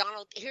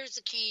 Donald, here's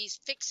the keys.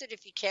 Fix it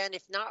if you can.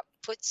 If not,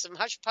 put some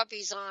hush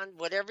puppies on,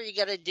 whatever you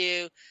got to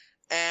do.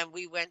 And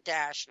we went to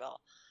Asheville.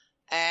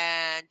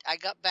 And I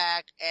got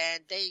back,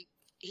 and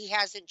he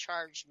hasn't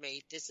charged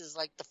me. This is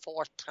like the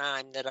fourth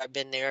time that I've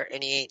been there,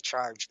 and he ain't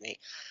charged me.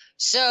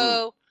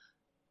 So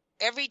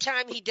every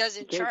time he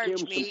doesn't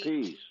charge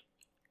me,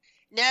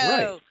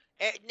 no,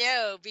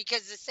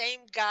 because the same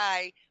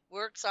guy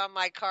works on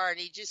my car, and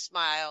he just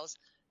smiles.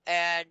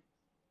 And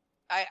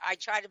I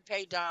try to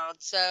pay down.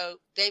 So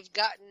they've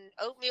gotten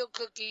oatmeal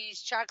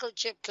cookies, chocolate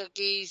chip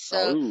cookies.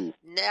 So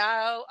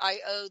now I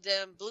owe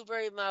them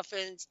blueberry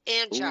muffins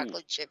and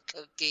chocolate chip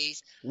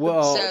cookies.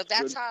 Well, so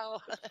that's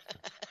how.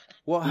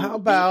 Well, how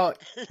about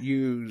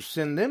you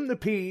send them the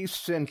peas,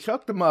 send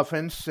Chuck the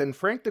muffins, send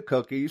Frank the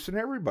cookies, and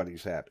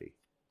everybody's happy.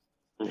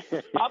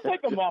 I'll take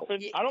a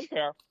muffin. I don't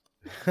care.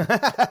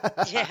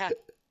 Yeah.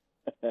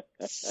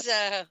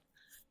 So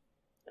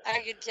I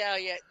can tell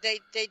you, they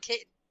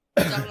take.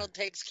 Donald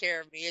takes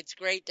care of me. It's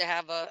great to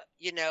have a,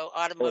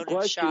 automotive the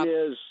question shop.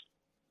 Is,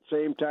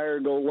 same tire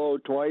go low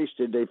twice.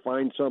 Did they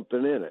find something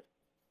in it?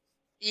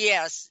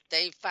 Yes,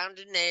 they found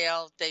a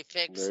nail. They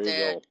fixed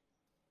it. Go.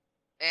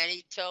 And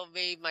he told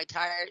me my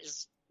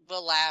tires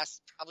will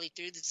last probably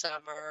through the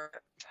summer.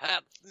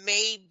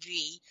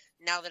 Maybe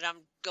now that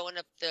I'm going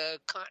up the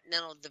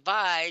Continental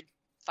Divide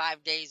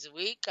 5 days a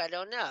week, I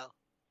don't know.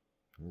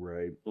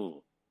 Right.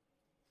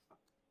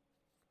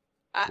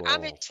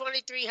 I'm at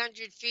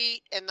 2,300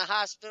 feet, and the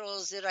hospital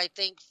is at, I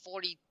think,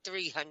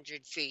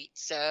 4,300 feet.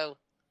 So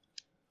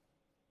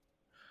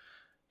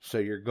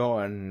you're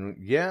going,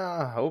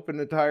 hoping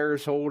the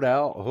tires hold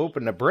out,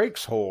 hoping the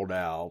brakes hold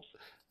out.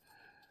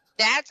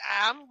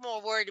 I'm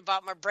more worried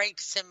about my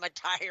brakes than my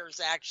tires,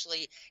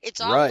 actually.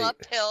 It's all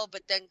uphill,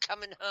 but then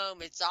coming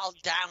home, it's all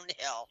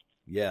downhill.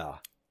 Yeah,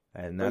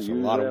 and that's a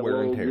lot of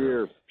wear and tear.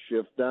 Gear.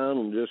 Shift down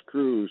and just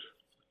cruise.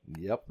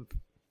 Yep.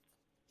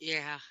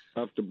 Yeah.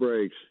 Off the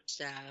brakes.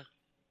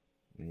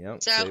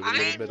 Yep. So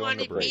Ian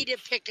wanted me to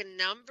pick a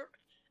number.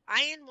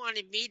 Ian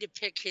wanted me to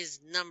pick his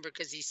number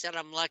because he said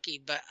I'm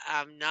lucky, but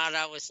I'm not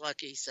always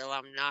lucky, so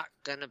I'm not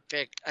going to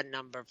pick a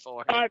number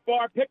for him. All right,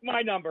 Barb, pick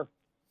my number.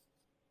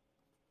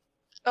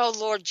 Oh,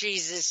 Lord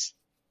Jesus.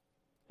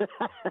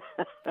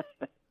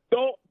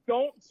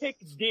 Don't pick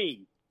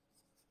D.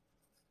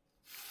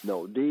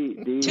 No, D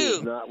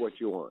is not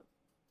what you want.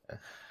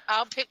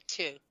 I'll pick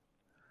 2.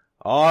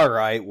 All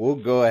right, we'll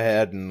go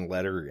ahead and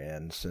let her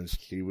in since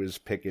she was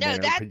picking in her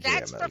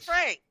pajamas. That's for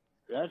Frank.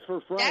 That's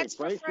for Frank.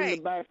 Frank's in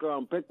the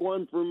background. Pick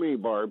one for me,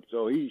 Barb.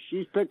 So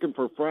she's picking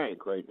for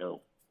Frank right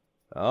now.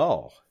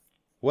 Oh,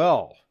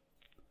 well.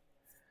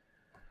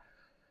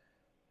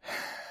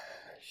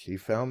 She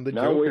found the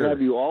now Joker. we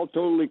have you all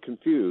totally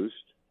confused.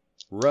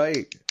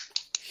 Right.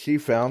 She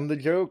found the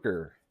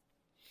Joker.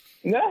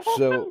 No,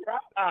 So-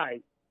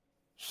 right.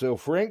 So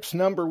Frank's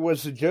number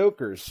was the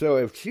Joker. So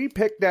if she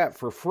picked that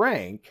for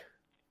Frank,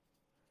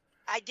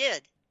 I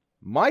did.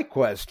 my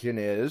question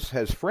is,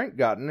 has Frank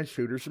gotten a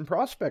Shooters and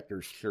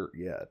Prospectors shirt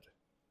yet?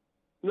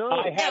 No,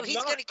 I No, have he's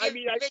not. going to give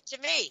it to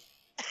me.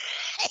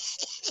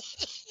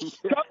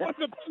 Chuck was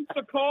supposed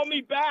to call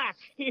me back.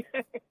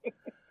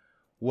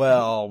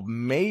 Well,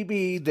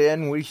 maybe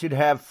then we should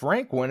have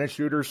Frank win a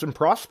Shooters and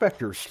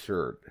Prospectors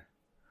shirt.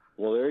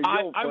 well, there you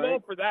go, I Frank.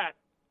 vote for that.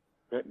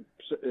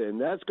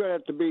 And that's going to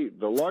have to be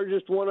the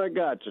largest one I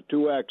got. It's a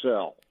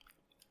 2XL.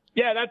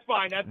 Yeah, that's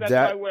fine. That's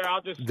That- my way.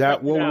 I'll just That stretch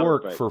it will out.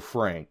 work Frank. for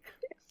Frank.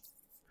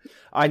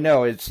 I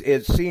know it I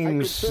could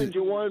seems. send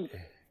you one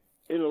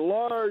in a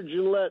large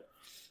and let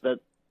that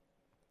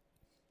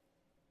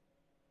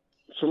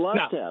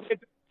Celeste No, have.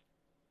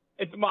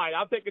 it's mine.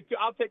 I'll take a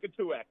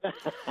 2X.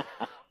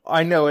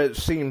 I know it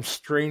seems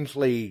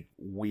strangely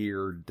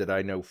weird that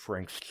I know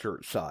Frank's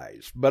shirt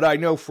size, but I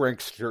know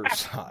Frank's shirt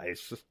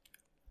size.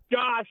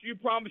 Josh, you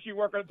promised you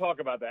weren't going to talk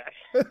about that.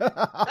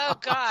 Oh,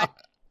 God.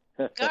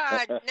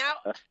 God.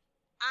 Now,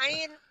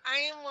 Ian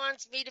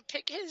wants me to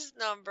pick his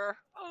number.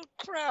 Oh,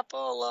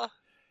 crapola.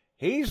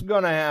 He's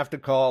going to have to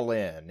call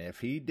in if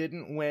he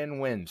didn't win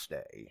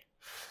Wednesday.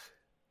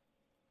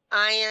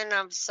 Ian,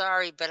 I'm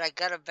sorry, but I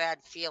got a bad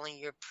feeling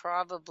you're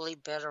probably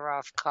better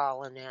off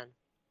calling in.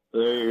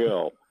 There you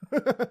go.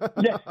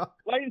 Yeah,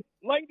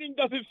 lightning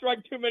doesn't strike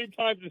too many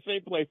times in the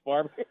same place,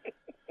 Barb.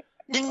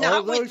 Not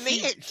Although with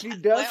me. she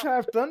does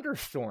have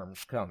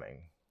thunderstorms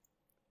coming.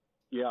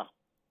 Yeah.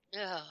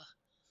 Yeah.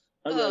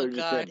 I'd rather Oh, just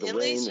God. have the At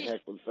rain least the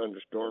heck with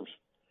thunderstorms.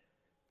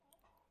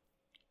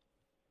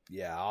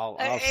 Yeah, I'll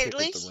At stick with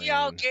least the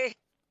y'all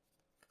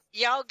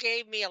rain.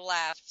 gave me a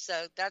laugh,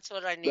 so that's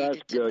what I needed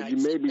That's good. tonight. You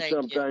so maybe thank you.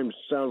 sometimes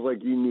sounds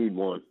like you need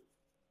one.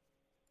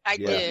 I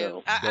Yeah.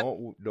 do.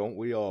 No. Don't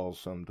we all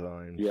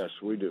sometimes? Yes,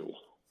 we do.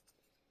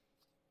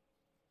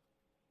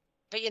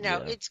 But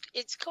Yeah.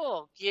 it's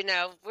cool.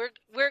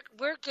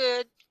 We're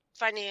good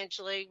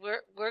financially.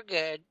 We're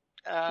good.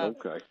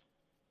 Okay.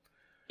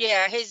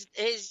 Yeah, his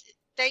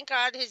thank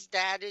God his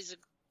dad is a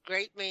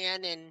great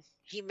man and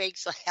he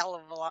makes a hell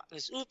of a lot.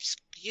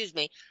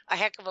 A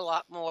heck of a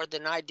lot more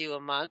than I do a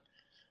month.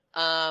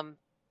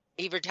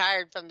 He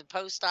retired from the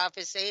post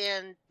office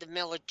and the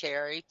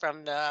military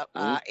from the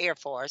Air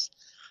Force.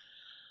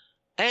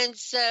 And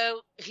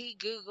so he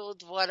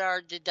Googled what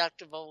our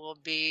deductible will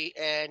be,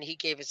 and he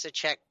gave us a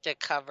check to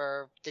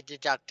cover the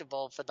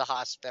deductible for the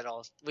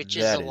hospital, which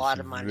is a lot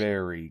of money.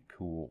 Very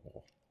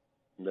cool.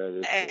 That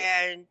is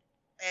cool.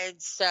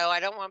 And so I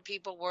don't want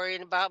people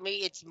worrying about me.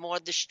 It's more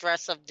the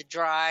stress of the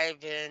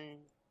drive and,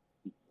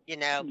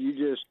 You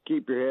just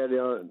keep your head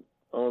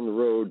on the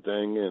road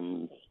thing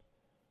and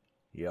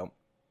Yep.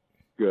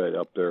 good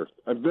up there.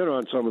 I've been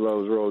on some of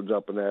those roads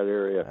up in that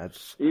area.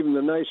 Even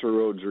the nicer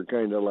roads are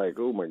kind of like,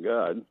 oh my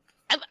God.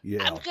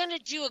 I'm going to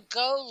do a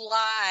go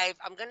live.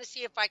 I'm going to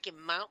see if I can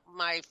mount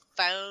my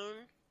phone.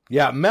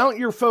 Yeah, mount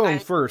your phone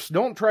first.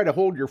 Don't try to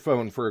hold your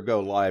phone for a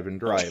go live and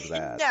drive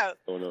that. No.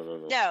 Oh,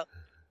 no. No.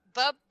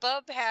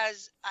 Bub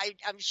has,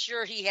 I'm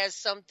sure he has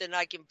something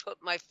I can put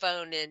my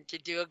phone in to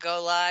do a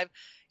go live,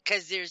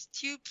 because there's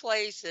two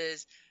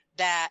places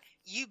that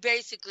you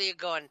basically are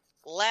going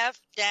left,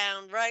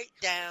 down, right,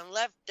 down,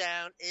 left,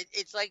 down.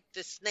 It's like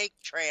the snake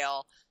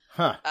trail.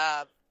 Huh.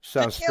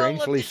 Sounds the tail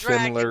of strangely the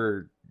dragon.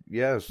 similar.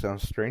 Yeah,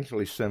 sounds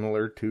strangely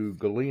similar to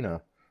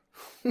Galena.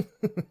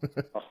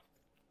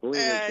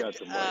 Galena's got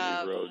some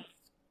mighty roads.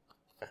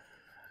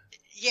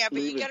 Yeah, but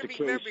Leave you it got to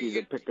to remember,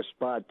 Casey to pick a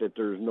spot that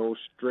there's no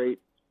straight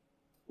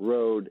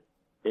road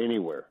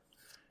anywhere.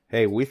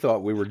 Hey, we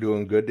thought we were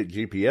doing good that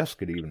GPS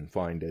could even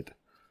find it.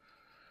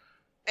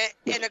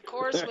 and of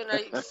course, when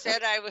I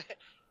said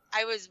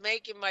I was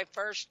making my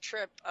first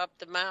trip up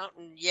the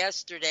mountain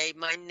yesterday,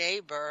 my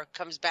neighbor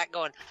comes back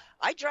going,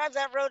 I drive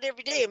that road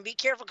every day, and be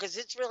careful because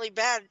it's really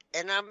bad.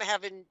 And I'm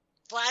having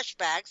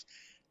flashbacks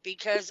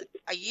because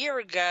a year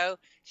ago,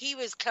 he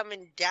was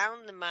coming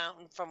down the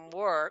mountain from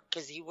work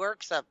because he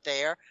works up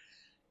there,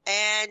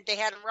 and they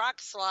had a rock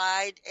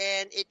slide,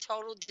 and it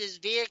totaled his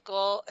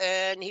vehicle,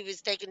 and he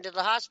was taken to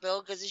the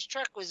hospital because his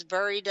truck was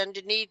buried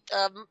underneath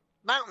a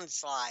mountain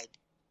slide.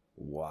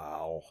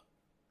 Wow.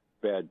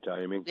 Bad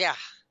timing. Yeah.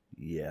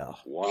 Yeah.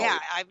 Wow. Yeah,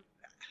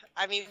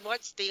 I mean,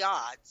 what's the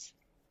odds?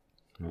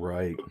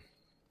 Right.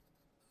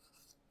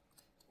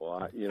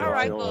 Well, All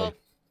right, well,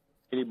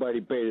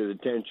 anybody paid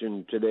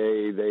attention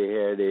today, they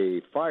had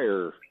a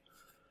fire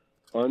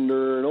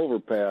under an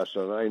overpass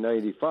on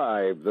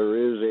I-95. There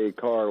is a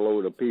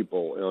carload of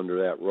people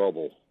under that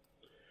rubble.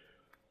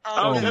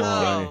 oh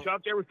no.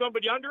 Chuck, there was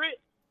somebody under it?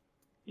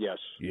 Yes.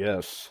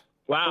 Yes.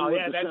 Wow, With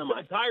yeah, the that semi.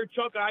 entire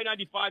chunk of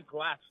I-95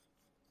 collapsed.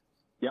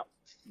 Yep.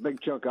 Big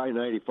chunk of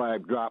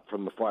I-95 dropped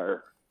from the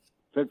fire.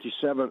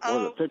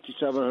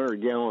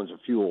 5,700 gallons of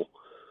fuel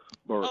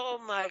burnt. Oh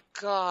my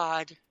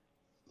God.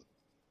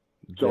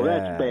 So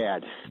that's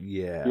bad.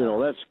 Yeah.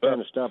 That's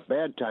kind of stuff.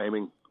 Bad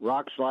timing.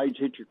 Rock slides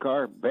hit your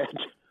car. Bad.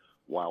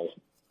 Wow.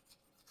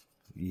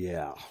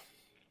 Yeah.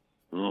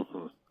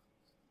 Mm-hmm.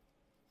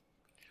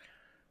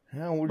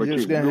 Well, we're But just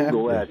you going to have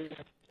Google to...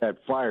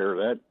 that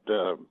fire,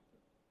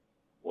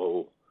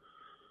 whoa.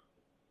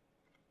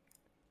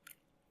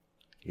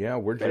 Yeah,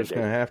 we're just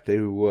going to have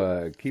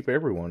to keep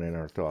everyone in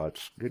our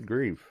thoughts. Good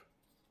grief.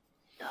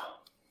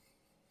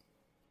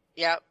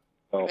 Yep.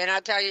 Oh. And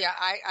I tell you,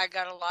 I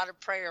got a lot of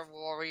prayer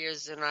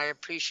warriors, and I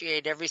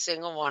appreciate every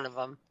single one of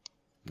them.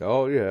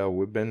 Oh, yeah,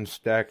 we've been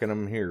stacking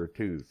them here,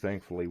 too.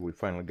 Thankfully, we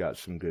finally got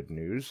some good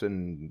news,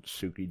 and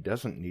Suki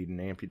doesn't need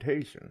an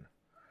amputation.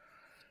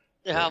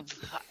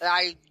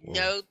 I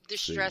know the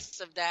stress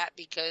of that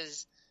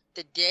because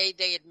the day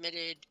they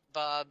admitted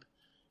Bub,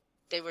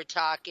 they were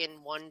talking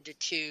 1 to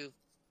 2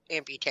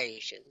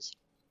 amputations.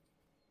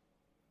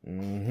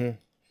 Mm-hmm.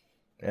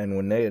 And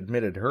when they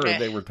admitted her,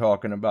 they were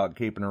talking about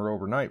keeping her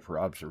overnight for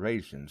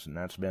observations, and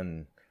that's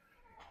been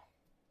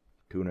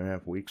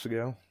 2.5 weeks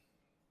ago.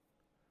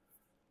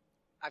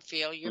 I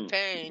feel your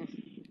pain.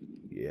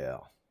 Yeah.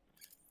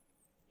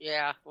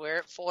 Yeah, we're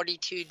at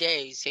 42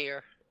 days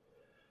here.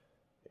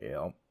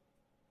 Yeah.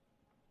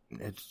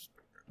 It's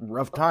a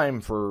rough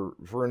time for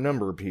a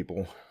number of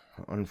people,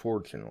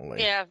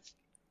 unfortunately. Yeah.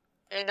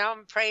 And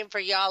I'm praying for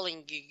y'all,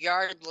 and your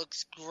yard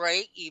looks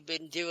great. You've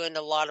been doing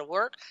a lot of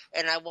work,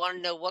 and I want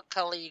to know what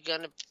color you're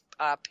going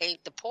to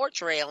paint the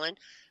porch railing,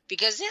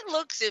 because it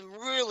looks in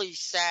really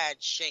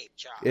sad shape,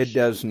 Josh. It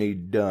does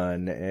need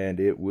done, and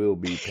it will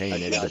be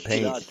painted. I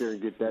get out there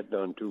and get that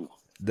done, too.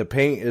 The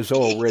paint is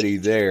already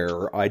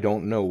there. I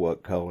don't know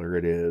what color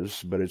it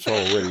is, but it's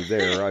already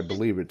there. I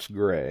believe it's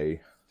gray.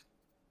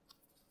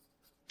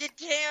 Did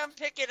Tam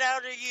pick it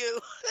out of you?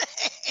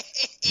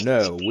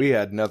 No, we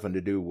had nothing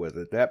to do with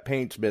it. That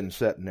paint's been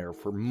sitting there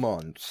for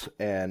months,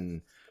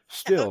 and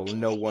still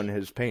no one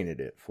has painted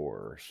it for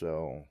her,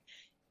 so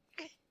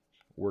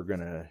we're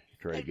going to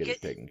try to get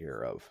it taken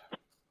care of.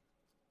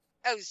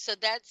 Oh, so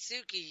that's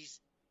Suki's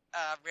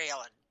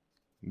railing.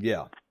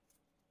 Yeah.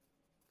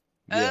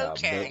 Yeah,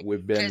 okay. but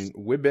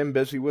we've been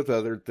busy with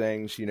other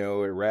things,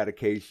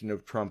 eradication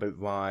of trumpet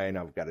vine.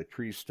 I've got a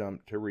tree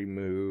stump to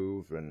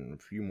remove and a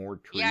few more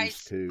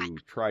trees to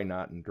try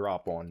not and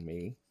drop on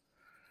me.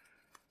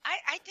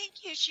 I think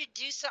you should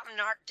do something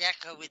Art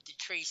Deco with the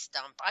tree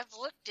stump. I've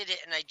looked at it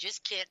and I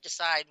just can't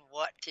decide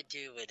what to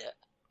do with it.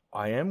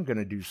 I am going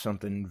to do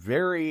something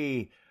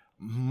very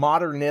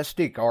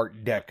modernistic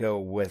Art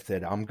Deco with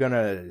it. I'm going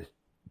to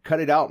cut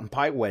it out in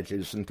pipe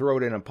wedges and throw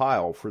it in a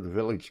pile for the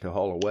village to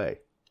haul away.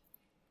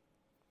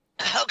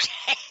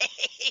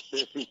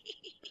 Okay.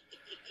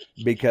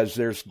 Because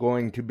there's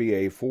going to be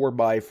a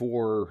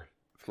 4x4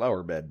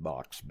 flower bed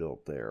box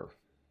built there.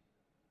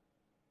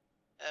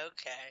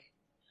 Okay.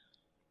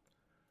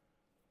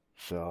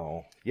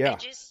 So, yeah.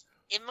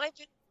 It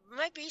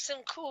might be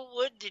some cool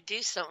wood to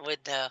do something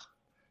with, though.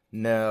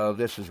 No,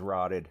 this is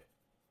rotted.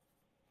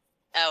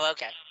 Oh,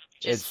 okay.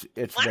 It's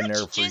been there for years. Why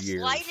don't you just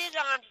light it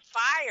on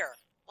fire?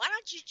 Why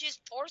don't you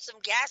just pour some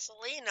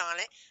gasoline on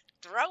it,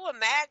 throw a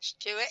match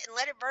to it, and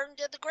let it burn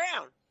to the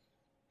ground?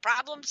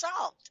 Problem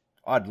solved.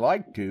 I'd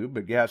like to,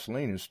 but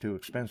gasoline is too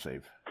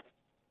expensive.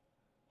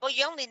 Well,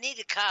 you only need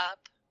a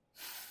cup.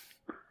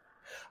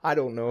 I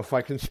don't know if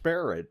I can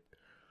spare it.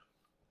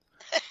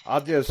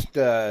 I'll just take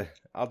a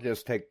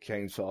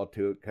chainsaw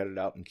to it, cut it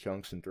out in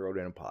chunks, and throw it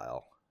in a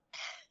pile.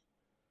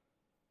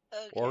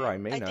 Okay. Or I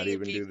may not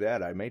even do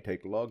that. I may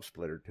take a log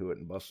splitter to it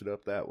and bust it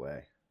up that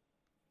way.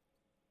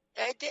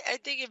 I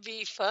think it'd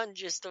be fun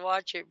just to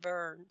watch it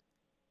burn.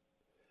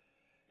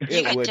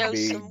 It would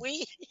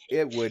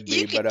be.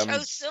 You could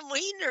toast some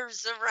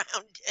wieners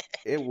around it.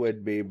 It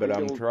would be, but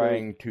I'm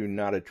trying to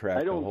not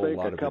attract a whole lot of attention.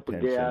 I don't think a cup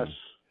of gas,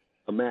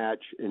 a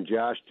match, and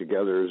Josh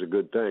together is a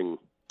good thing.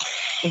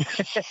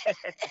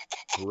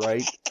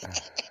 Right?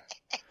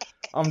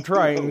 I'm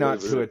trying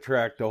not to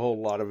attract a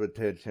whole lot of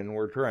attention.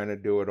 We're trying to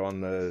do it on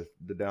the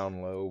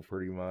down low,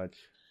 pretty much.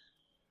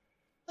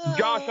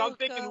 Josh, I'm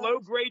thinking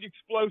low-grade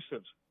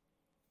explosives.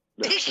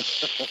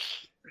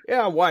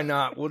 Yeah, why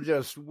not?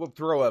 We'll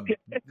throw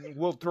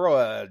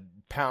a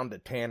pound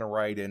of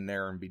tannerite in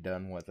there and be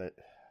done with it.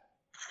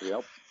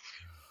 Yep.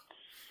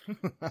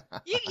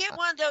 You get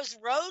one of those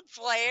road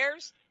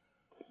flares.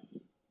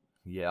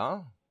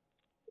 Yeah.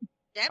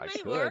 That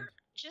may work.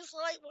 Just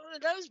light one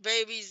of those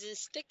babies and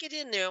stick it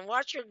in there and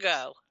watch her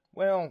go.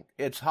 Well,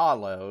 it's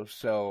hollow,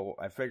 so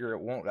I figure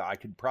it won't. I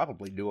could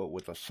probably do it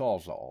with a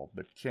sawzall,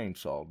 but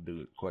chainsaw will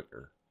do it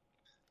quicker.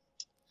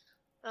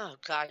 Oh,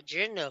 God,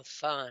 you're no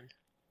fun.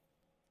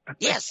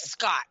 Yes,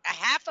 Scott, a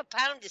half a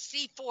pound of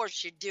C4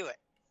 should do it.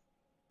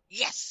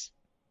 Yes.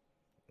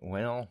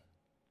 Well,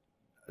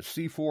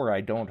 C4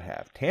 I don't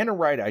have.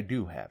 Tannerite I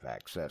do have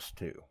access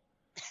to.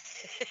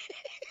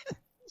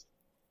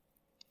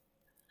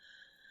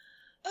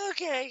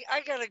 Okay,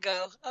 I gotta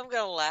go. I'm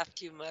gonna laugh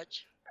too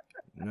much.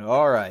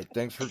 All right,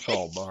 thanks for the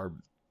call, Barb.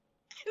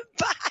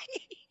 Bye.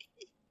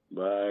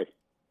 Bye.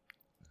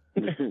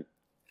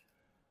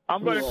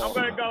 I'm gonna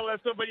go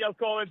let somebody else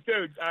call in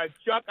too.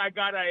 Chuck, I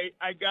got a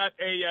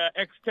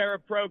Xterra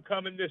Pro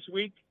coming this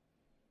week.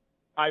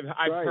 I've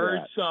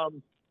heard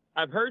some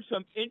I've heard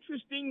some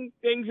interesting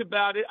things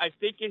about it. I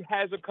think it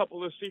has a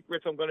couple of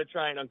secrets I'm going to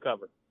try and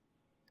uncover.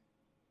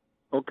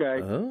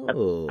 Okay.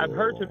 Oh. I've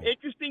heard some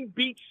interesting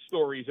beach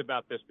stories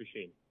about this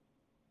machine.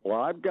 Well,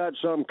 I've got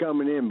some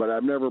coming in, but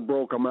I've never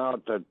broke them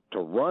out to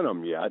run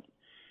them yet.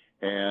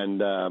 And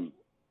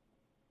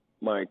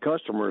my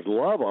customers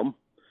love them,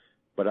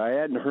 but I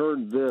hadn't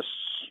heard this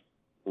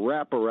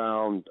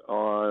wraparound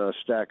on a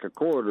stack of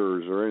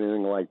quarters or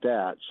anything like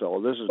that.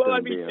 So this is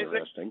going to be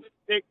interesting.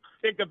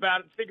 Think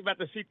about it. Think about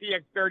the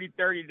CTX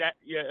 3030. That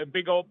a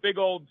big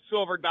old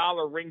silver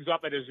dollar rings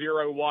up at a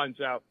 01.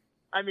 So,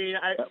 I mean,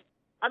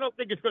 I don't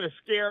think it's going to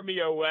scare me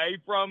away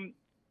from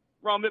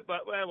it,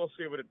 but we'll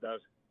see what it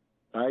does.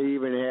 I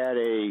even had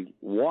a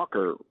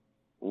Walker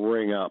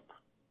ring up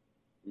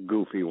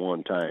Goofy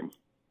one time.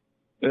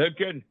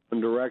 Good.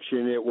 One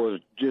direction it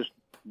was just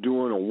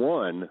doing a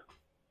 1,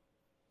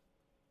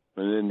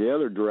 and then the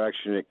other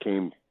direction it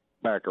came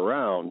back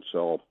around.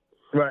 So,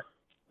 right.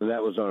 And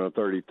that was on a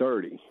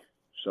 3030.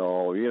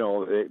 So, you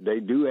know, they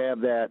do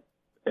have that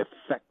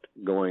effect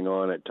going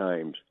on at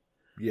times.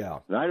 Yeah.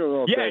 And I don't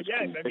know if that's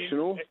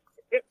conditional. I mean,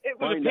 it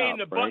was a pain in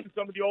the butt in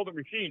some of the older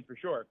machines, for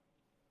sure.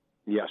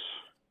 Yes.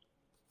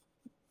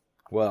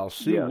 Well,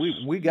 see, yes.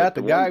 we got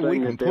the guy we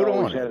can put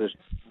on it.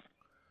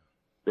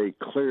 They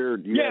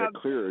cleared, you had to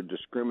clear a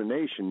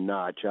discrimination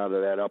notch out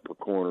of that upper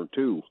corner,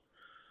 too.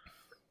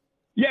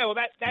 Yeah, well,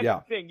 that's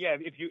the thing. Yeah,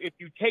 if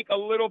you take a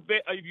little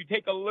bit,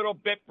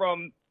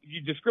 from,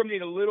 you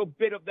discriminate a little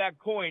bit of that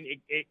coin,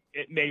 it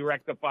may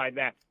rectify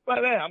that.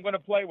 But I'm going to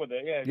play with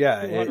it.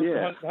 Yeah,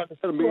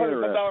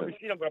 $200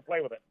 machine. I'm going to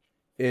play with it.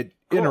 It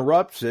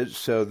interrupts it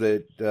so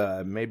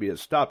that maybe it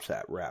stops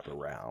that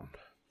wraparound.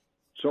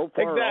 So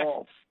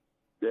far,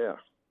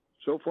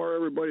 so far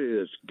everybody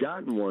that's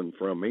gotten one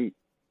from me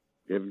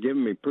have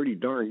given me pretty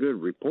darn good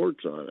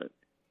reports on it.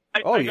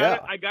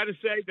 I got to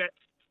say that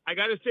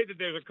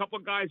there's a couple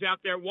guys out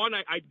there. One,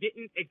 I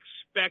didn't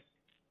expect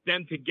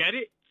them to get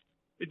it.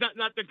 It's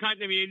not the kind.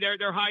 I mean,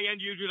 they're high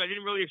end users. I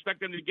didn't really expect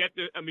them to get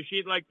a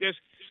machine like this,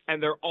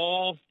 and they're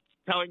all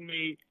telling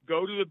me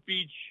go to the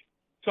beach.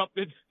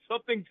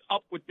 Something's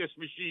up with this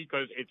machine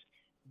because it's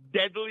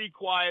deadly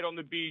quiet on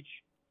the beach.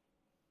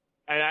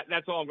 And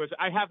that's all I'm going to say.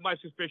 I have my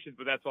suspicions,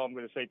 but that's all I'm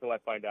going to say till I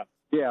find out.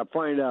 Yeah,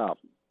 find out.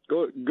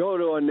 Go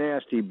to a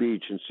nasty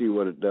beach and see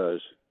what it does.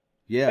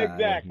 Yeah,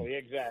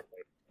 exactly.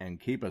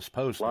 And keep us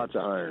posted. Lots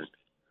of iron.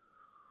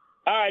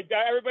 All right,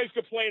 everybody's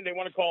complaining. They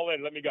want to call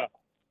in. Let me go.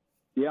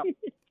 Yep.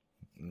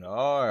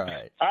 All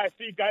right. All right,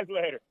 see you guys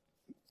later.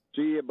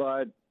 See you,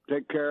 bud.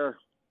 Take care.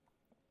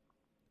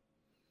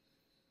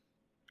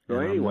 So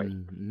anyway,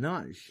 I'm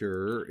not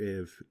sure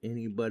if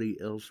anybody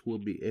else will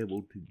be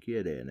able to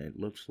get in. It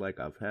looks like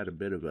I've had a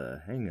bit of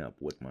a hang-up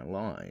with my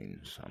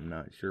lines. I'm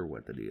not sure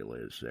what the deal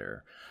is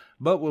there.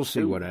 But we'll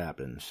see what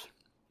happens.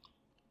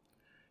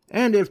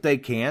 And if they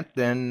can't,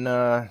 then,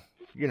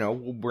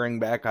 we'll bring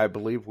back, I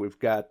believe we've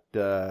got... we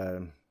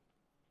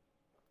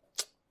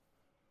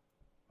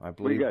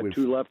got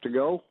 2 left to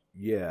go?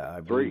 Yeah, I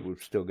believe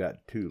we've still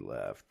got 2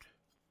 left.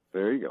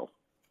 There you go.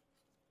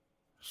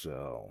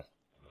 So...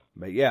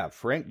 But yeah,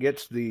 Frank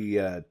gets the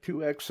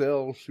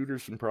 2XL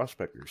Shooters and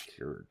Prospectors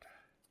shirt.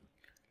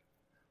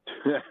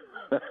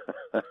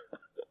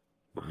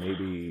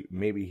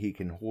 Maybe he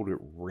can hold it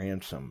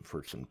ransom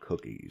for some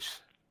cookies.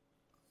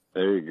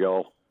 There you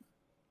go.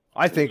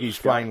 I think he's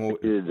fine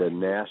with the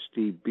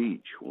nasty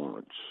beach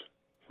once.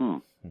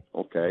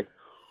 Okay.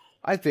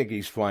 I think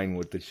he's fine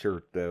with the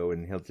shirt though,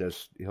 and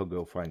he'll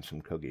go find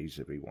some cookies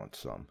if he wants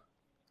some.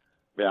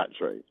 That's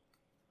right.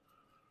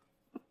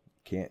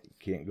 Can't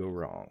go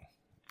wrong.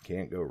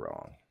 Can't go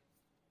wrong.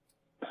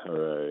 All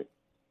right.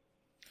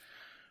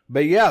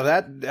 But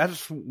yeah,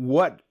 that's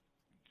what,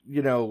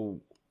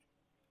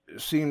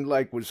 seemed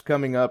like was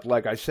coming up.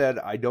 Like I said,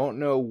 I don't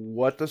know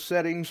what the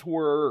settings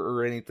were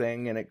or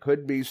anything, and it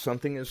could be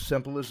something as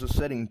simple as a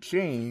setting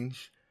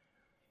change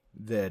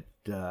that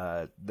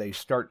they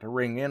start to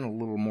ring in a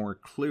little more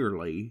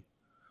clearly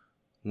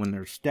when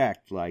they're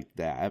stacked like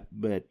that.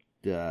 But,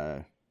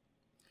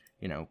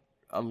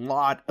 a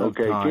lot of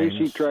times... Okay,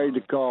 Casey tried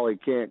to call. He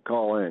can't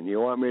call in. You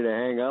want me to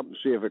hang up and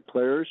see if it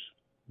clears?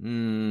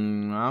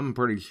 I'm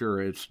pretty sure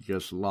it's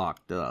just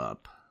locked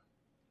up.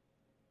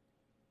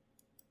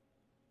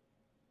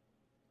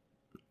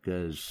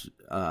 Because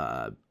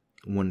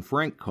when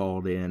Frank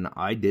called in,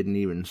 I didn't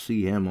even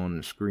see him on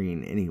the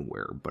screen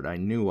anywhere, but I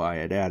knew I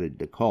had added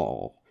the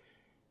call,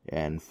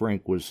 and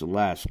Frank was the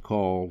last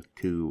call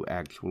to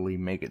actually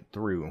make it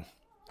through.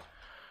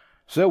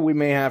 So we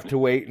may have to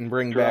wait and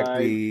bring back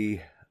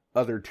the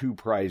other 2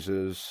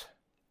 prizes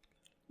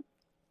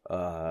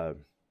on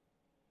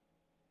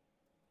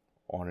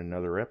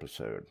another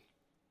episode.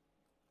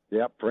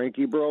 Yep,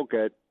 Frankie broke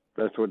it.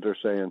 That's what they're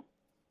saying.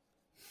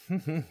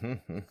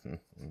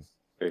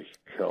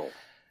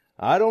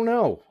 I don't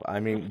know. I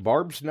mean,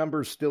 Barb's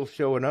number's still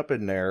showing up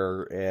in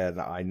there, and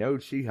I know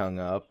she hung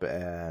up,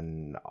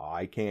 and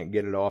I can't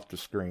get it off the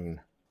screen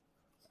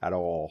at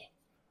all.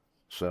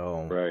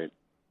 So, right.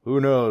 Who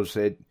knows?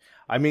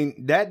 I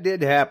mean, that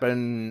did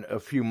happen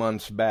a few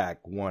months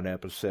back, one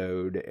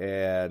episode,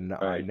 and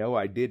Right. I know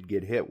I did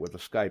get hit with a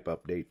Skype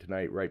update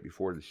tonight right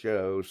before the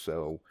show,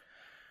 so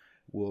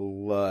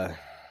we'll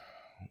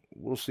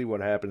see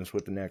what happens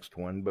with the next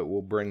one, but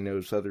we'll bring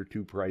those other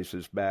two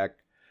prices back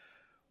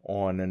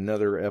on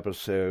another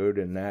episode,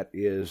 and that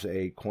is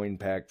a coin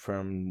pack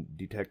from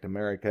Detect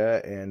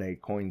America and a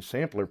coin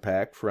sampler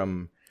pack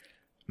from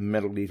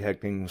Metal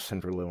Detecting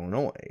Central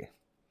Illinois.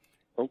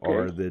 Okay.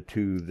 Are the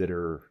two that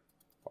are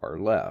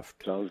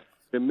left. Sounds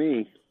to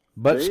me.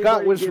 But Did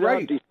Scott anybody was get out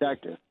right.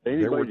 Detective?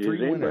 There were Anybody, three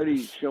has anybody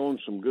winners. shown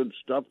some good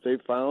stuff they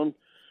found?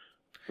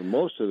 For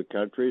most of the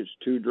country, it's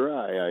too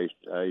dry.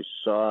 I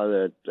saw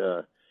that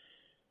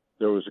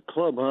there was a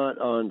club hunt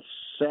on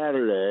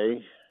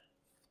Saturday.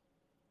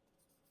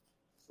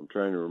 I'm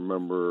trying to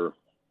remember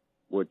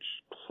which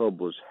club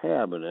was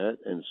having it,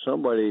 and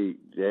somebody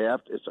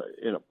it's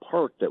in a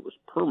park that was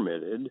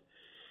permitted.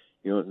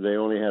 You know, they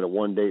only had a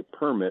 1-day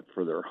permit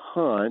for their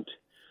hunt.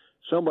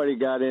 Somebody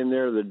got in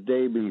there the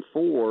day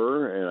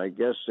before, and I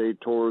guess they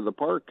tore the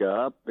park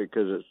up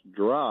because it's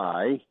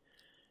dry,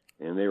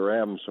 and they were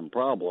having some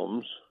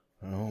problems.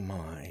 Oh,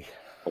 my.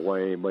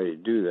 Why anybody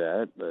do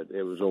that, but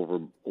it was over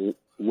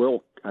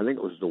I think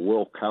it was the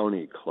Will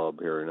County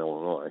Club here in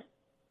Illinois.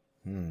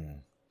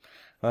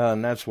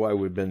 And that's why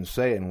we've been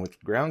saying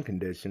with ground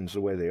conditions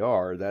the way they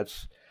are,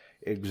 that's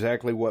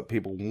exactly what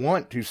people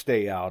want to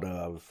stay out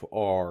of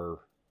are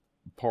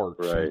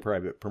parks Right. and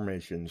private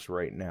permissions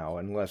right now,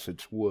 unless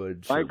it's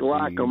woods. Mike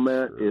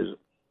Lacomette is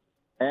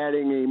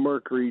adding a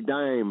Mercury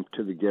dime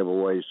to the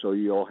giveaway, so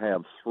you'll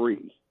have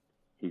 3.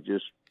 He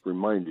just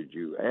reminded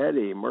you. Add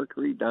a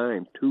Mercury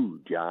dime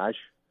too, Josh.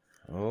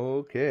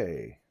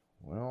 Okay.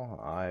 Well,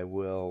 I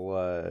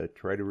will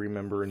try to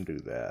remember and do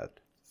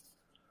that.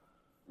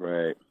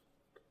 Right.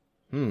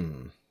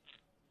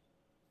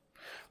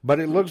 But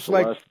it looks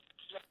like... Celeste,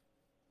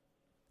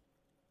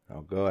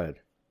 Oh, go ahead.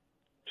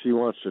 she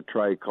wants to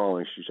try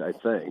calling. I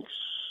think.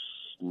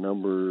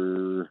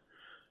 Number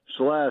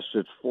Celeste,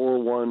 it's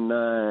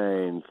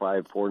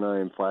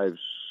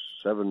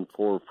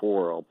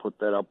 419-549-5744. I'll put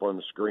that up on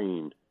the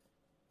screen.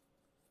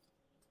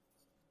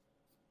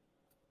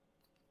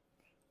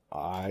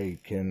 I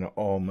can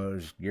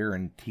almost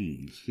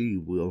guarantee she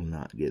will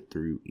not get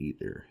through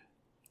either.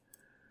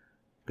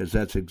 Because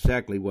that's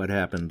exactly what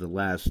happened the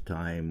last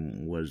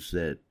time, was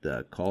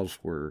that calls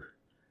were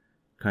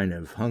kind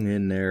of hung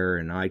in there,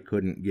 and I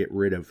couldn't get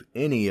rid of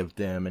any of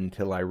them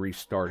until I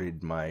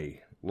restarted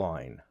my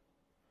line.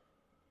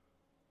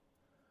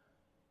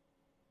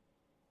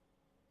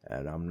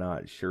 And I'm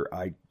not sure.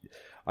 I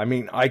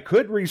mean, I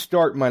could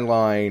restart my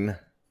line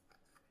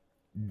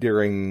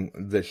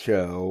during the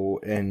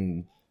show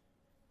and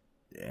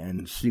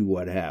see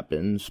what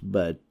happens,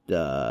 but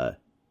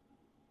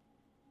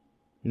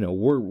you know,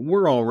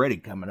 we're already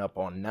coming up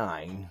on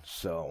 9,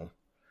 so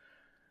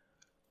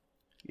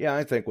yeah,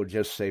 I think we'll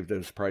just save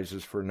those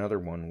prices for another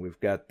one. We've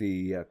got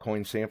the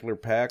coin sampler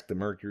pack, the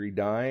Mercury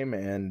dime,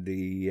 and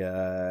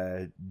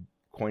the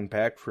coin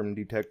pack from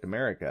Detect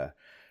America.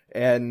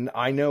 And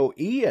I know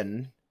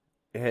Ian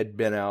had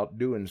been out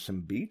doing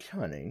some beach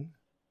hunting,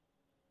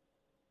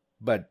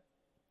 but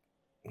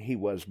he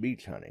was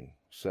beach hunting,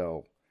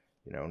 so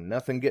you know,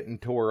 nothing getting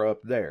tore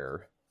up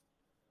there.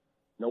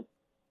 Nope.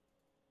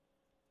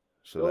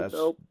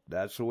 So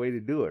that's the way to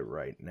do it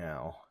right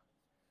now.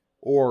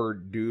 Or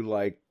do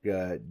like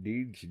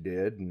Deej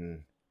did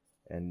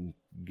and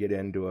get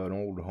into an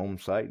old home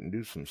site and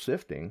do some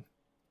sifting.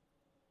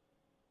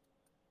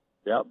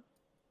 Yep.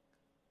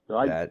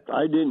 I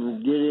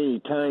didn't get any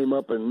time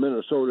up in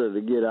Minnesota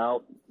to get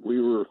out. We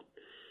were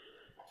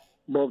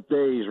both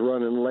days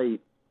running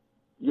late,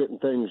 getting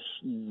things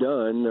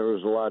done. There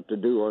was a lot to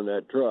do on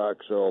that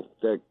truck, so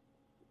that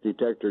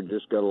detector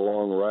just got a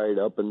long ride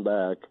up and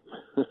back.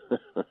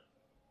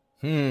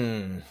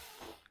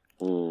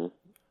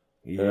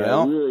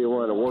 Yeah. I really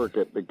want to work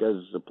it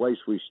because the place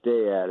we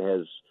stay at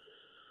has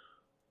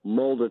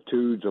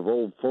multitudes of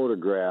old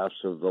photographs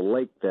of the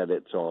lake that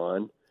it's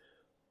on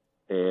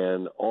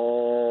and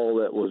all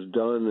that was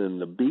done in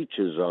the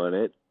beaches on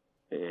it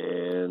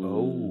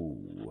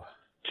and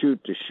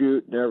shoot to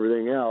shoot and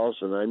everything else.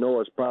 And I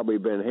know it's probably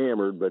been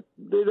hammered, but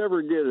they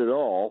never get it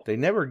all. They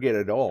never get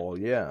it all,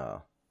 yeah.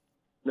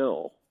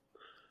 No.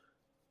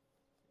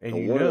 And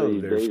you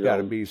know there's got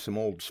to be some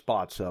old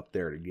spots up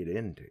there to get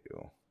into.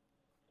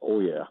 Oh,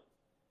 yeah.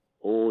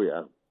 Oh,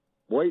 yeah.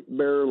 White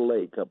Bear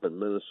Lake up in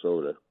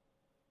Minnesota.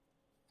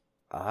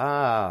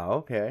 Ah,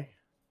 okay.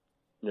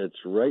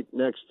 It's right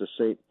next to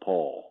St.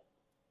 Paul.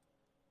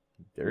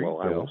 There you go.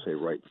 I won't say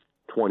right,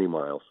 20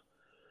 miles.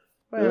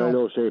 Well, and I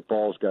know St.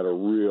 Paul's got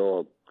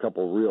a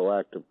couple real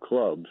active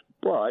clubs,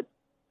 but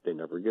they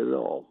never get it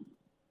all.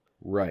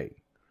 Right.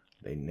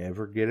 They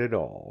never get it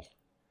all.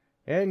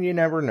 And you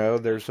never know.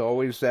 There's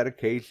always that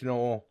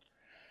occasional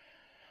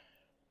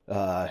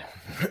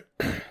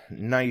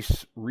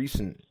nice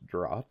recent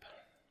drop.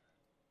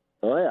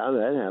 Oh, yeah,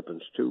 that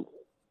happens too.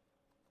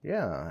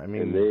 Yeah, I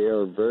mean... And they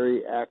are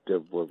very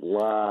active with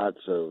lots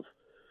of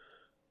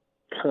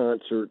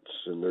concerts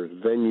and there's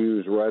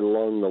venues right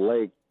along the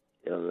lake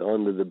and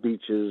onto the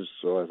beaches.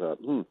 So I thought,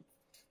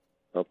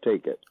 I'll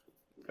take it.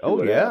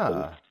 Oh,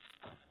 yeah.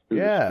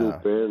 Yeah.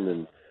 Scoop in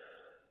and,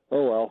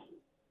 oh, well,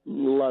 a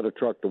lot of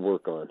truck to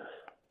work on.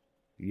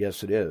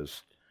 Yes, it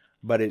is.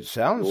 But it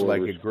sounds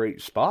like a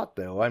great spot,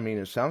 though. I mean,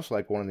 it sounds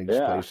like one of these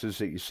places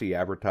that you see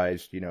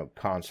advertised,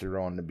 concert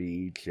on the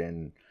beach,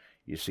 and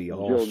you see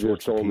all Jill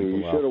sorts just of told people me,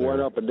 you out should have there.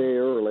 went up a day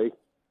early.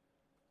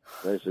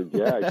 I said,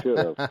 yeah, I should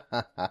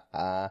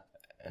have.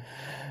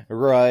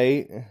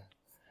 Right.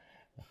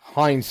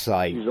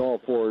 Hindsight. He's all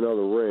for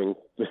another ring.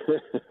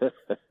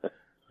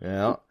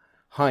 Yeah.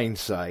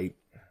 Hindsight.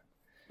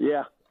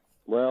 Yeah.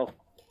 Well,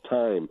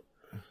 time.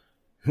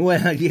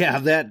 Well, yeah,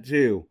 that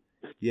too.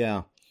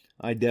 Yeah.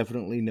 I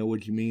definitely know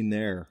what you mean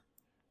there.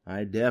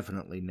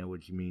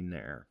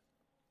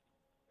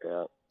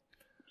 Yeah.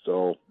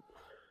 So,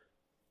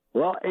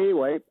 well,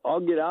 anyway, I'll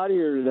get out of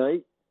here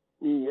tonight.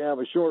 You have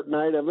a short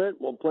night of it.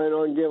 We'll plan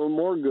on giving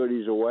more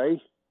goodies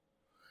away.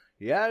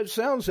 Yeah, it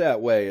sounds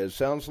that way. It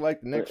sounds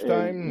like the next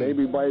time.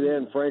 Maybe by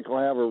then Frank will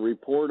have a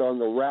report on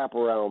the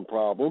wraparound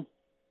problem.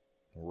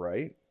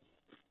 Right.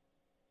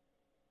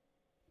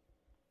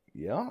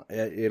 Yeah,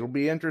 it'll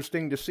be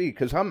interesting to see,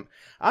 because I'm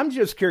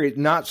just curious,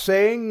 not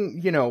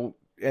saying,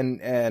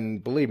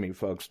 and believe me,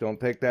 folks, don't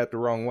take that the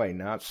wrong way,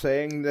 not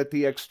saying that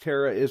the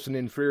Xterra is an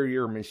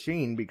inferior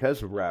machine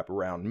because of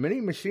wraparound.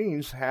 Many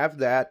machines have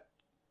that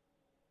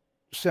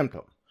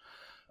symptom.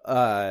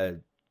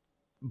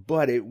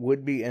 But it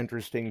would be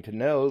interesting to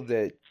know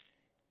that,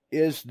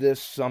 is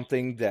this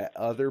something that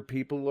other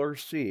people are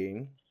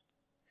seeing?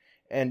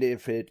 And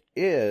if it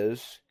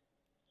is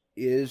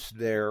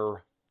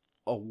there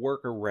a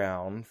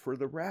workaround for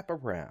the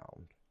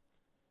wraparound?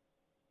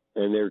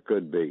 And there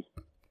could be.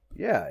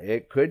 Yeah,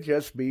 it could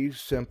just be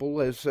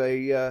simple as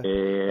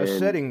a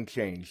setting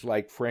change,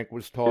 like Frank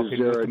was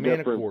talking with the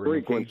Manicore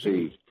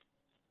frequency?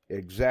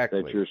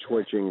 Exactly. That you're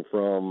switching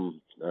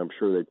from. I'm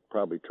sure they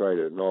probably tried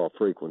it in all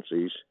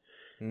frequencies.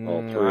 I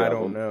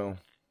don't know.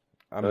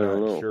 I'm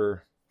not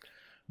sure.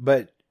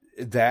 But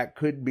that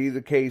could be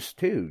the case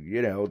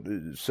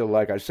too, So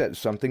like I said,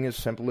 something as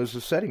simple as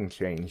a setting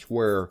change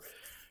where,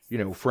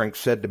 Frank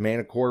said the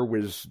Manicore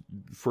was,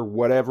 for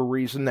whatever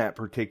reason, that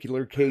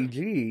particular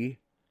kg,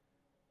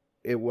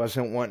 it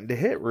wasn't wanting to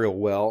hit real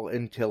well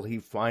until he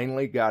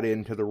finally got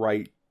into the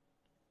right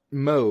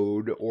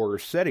mode or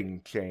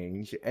setting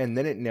change, and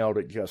then it nailed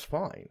it just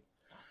fine.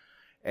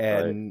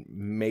 And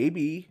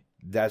maybe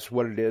that's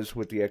what it is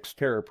with the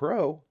Xterra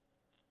Pro.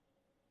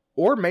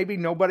 Or maybe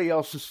nobody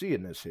else is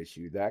seeing this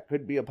issue. That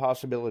could be a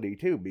possibility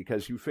too,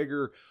 because you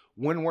figure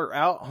when we're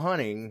out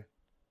hunting,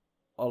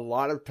 a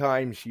lot of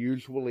times,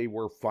 usually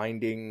we're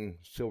finding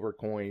silver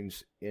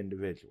coins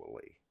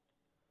individually.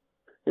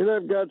 And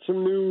I've got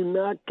some new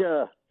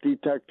NACA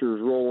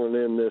detectors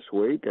rolling in this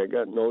week. I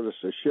got notice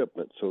of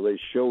shipment, so they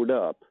showed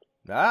up.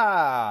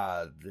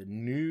 The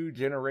new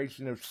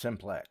generation of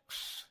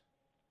Simplex.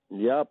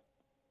 Yep,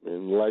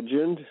 and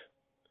Legend.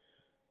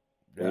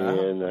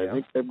 And I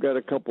think I've got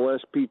a couple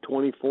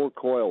SP24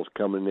 coils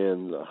coming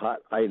in, the hot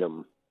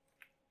item.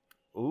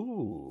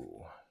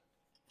 Ooh.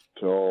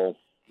 So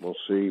we'll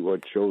see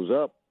what shows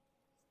up.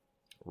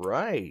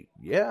 Right,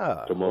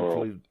 yeah.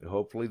 Tomorrow.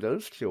 Hopefully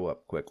those show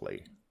up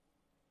quickly.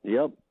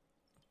 Yep,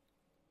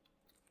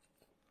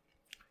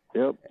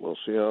 we'll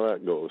see how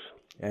that goes.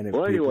 And if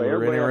people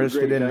are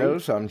interested in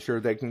those, I'm sure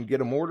they can get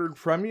them ordered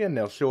from you, and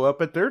they'll show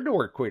up at their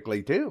door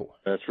quickly, too.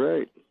 That's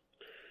right.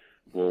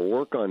 We'll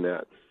work on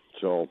that.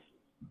 So,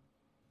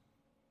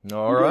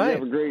 all right.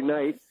 Have a great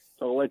night.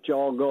 I'll let you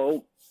all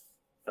go.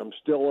 I'm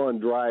still on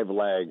drive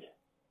lag.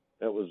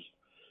 That was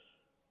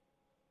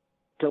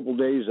a couple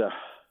days of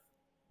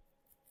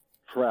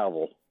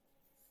travel.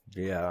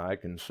 Yeah, I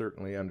can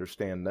certainly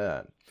understand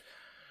that.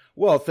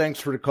 Well, thanks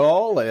for the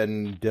call,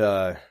 and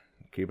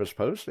keep us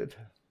posted.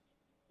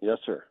 Yes,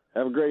 sir.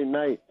 Have a great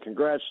night.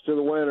 Congrats to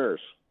the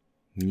winners.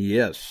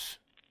 Yes.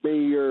 Me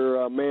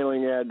your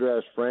mailing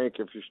address, Frank,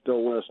 if you're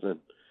still listening.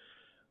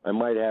 I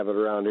might have it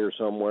around here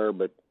somewhere,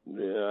 but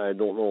I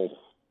don't know.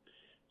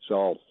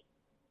 So,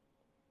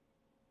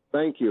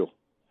 thank you.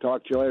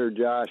 Talk to you later,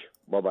 Josh.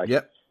 Bye-bye.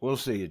 Yep, we'll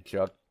see you,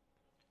 Chuck.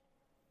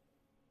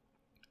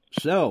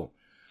 So,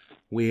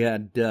 we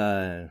had,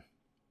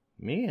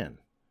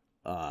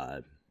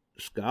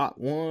 Scott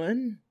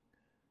won.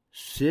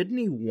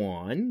 Sydney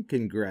won.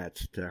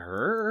 Congrats to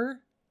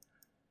her.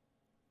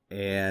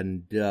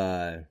 And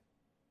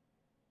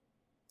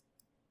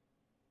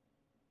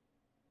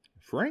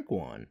Frank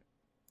won.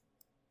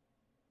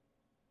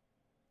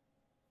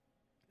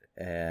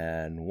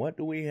 And what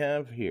do we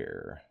have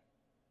here?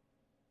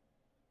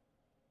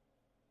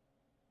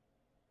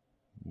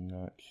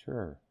 Not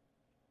sure.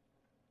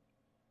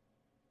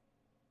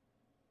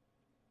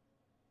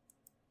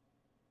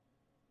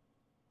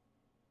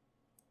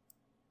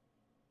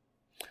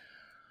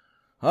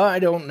 I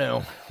don't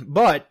know.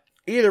 But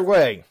either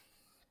way,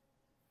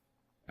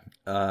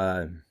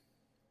 my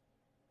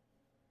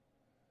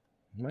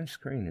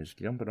screen is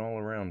jumping all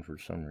around for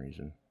some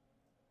reason.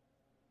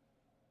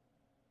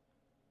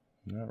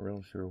 Not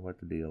real sure what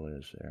the deal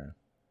is there.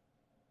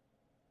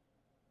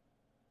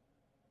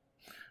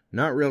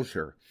 Not real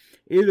sure.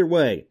 Either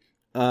way,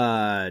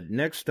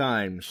 next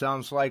time,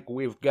 sounds like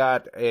we've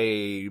got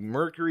a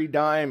Mercury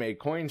dime, a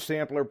coin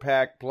sampler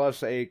pack,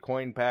 plus a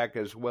coin pack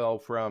as well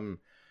from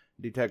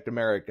Detect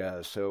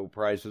America. So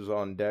prizes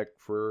on deck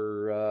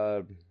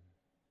for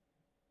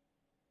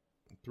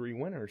 3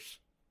 winners.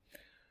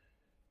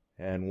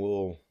 And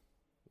we'll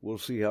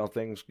see how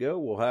things go.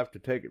 We'll have to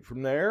take it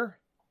from there.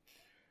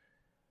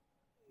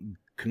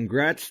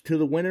 Congrats to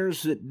the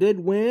winners that did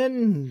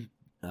win.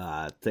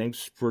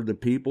 Thanks for the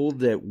people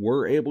that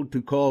were able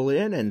to call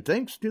in, and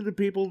thanks to the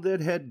people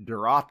that had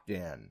dropped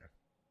in.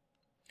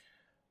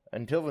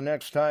 Until the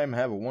next time,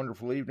 have a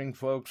wonderful evening,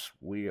 folks.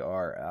 We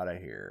are out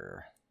of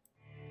here.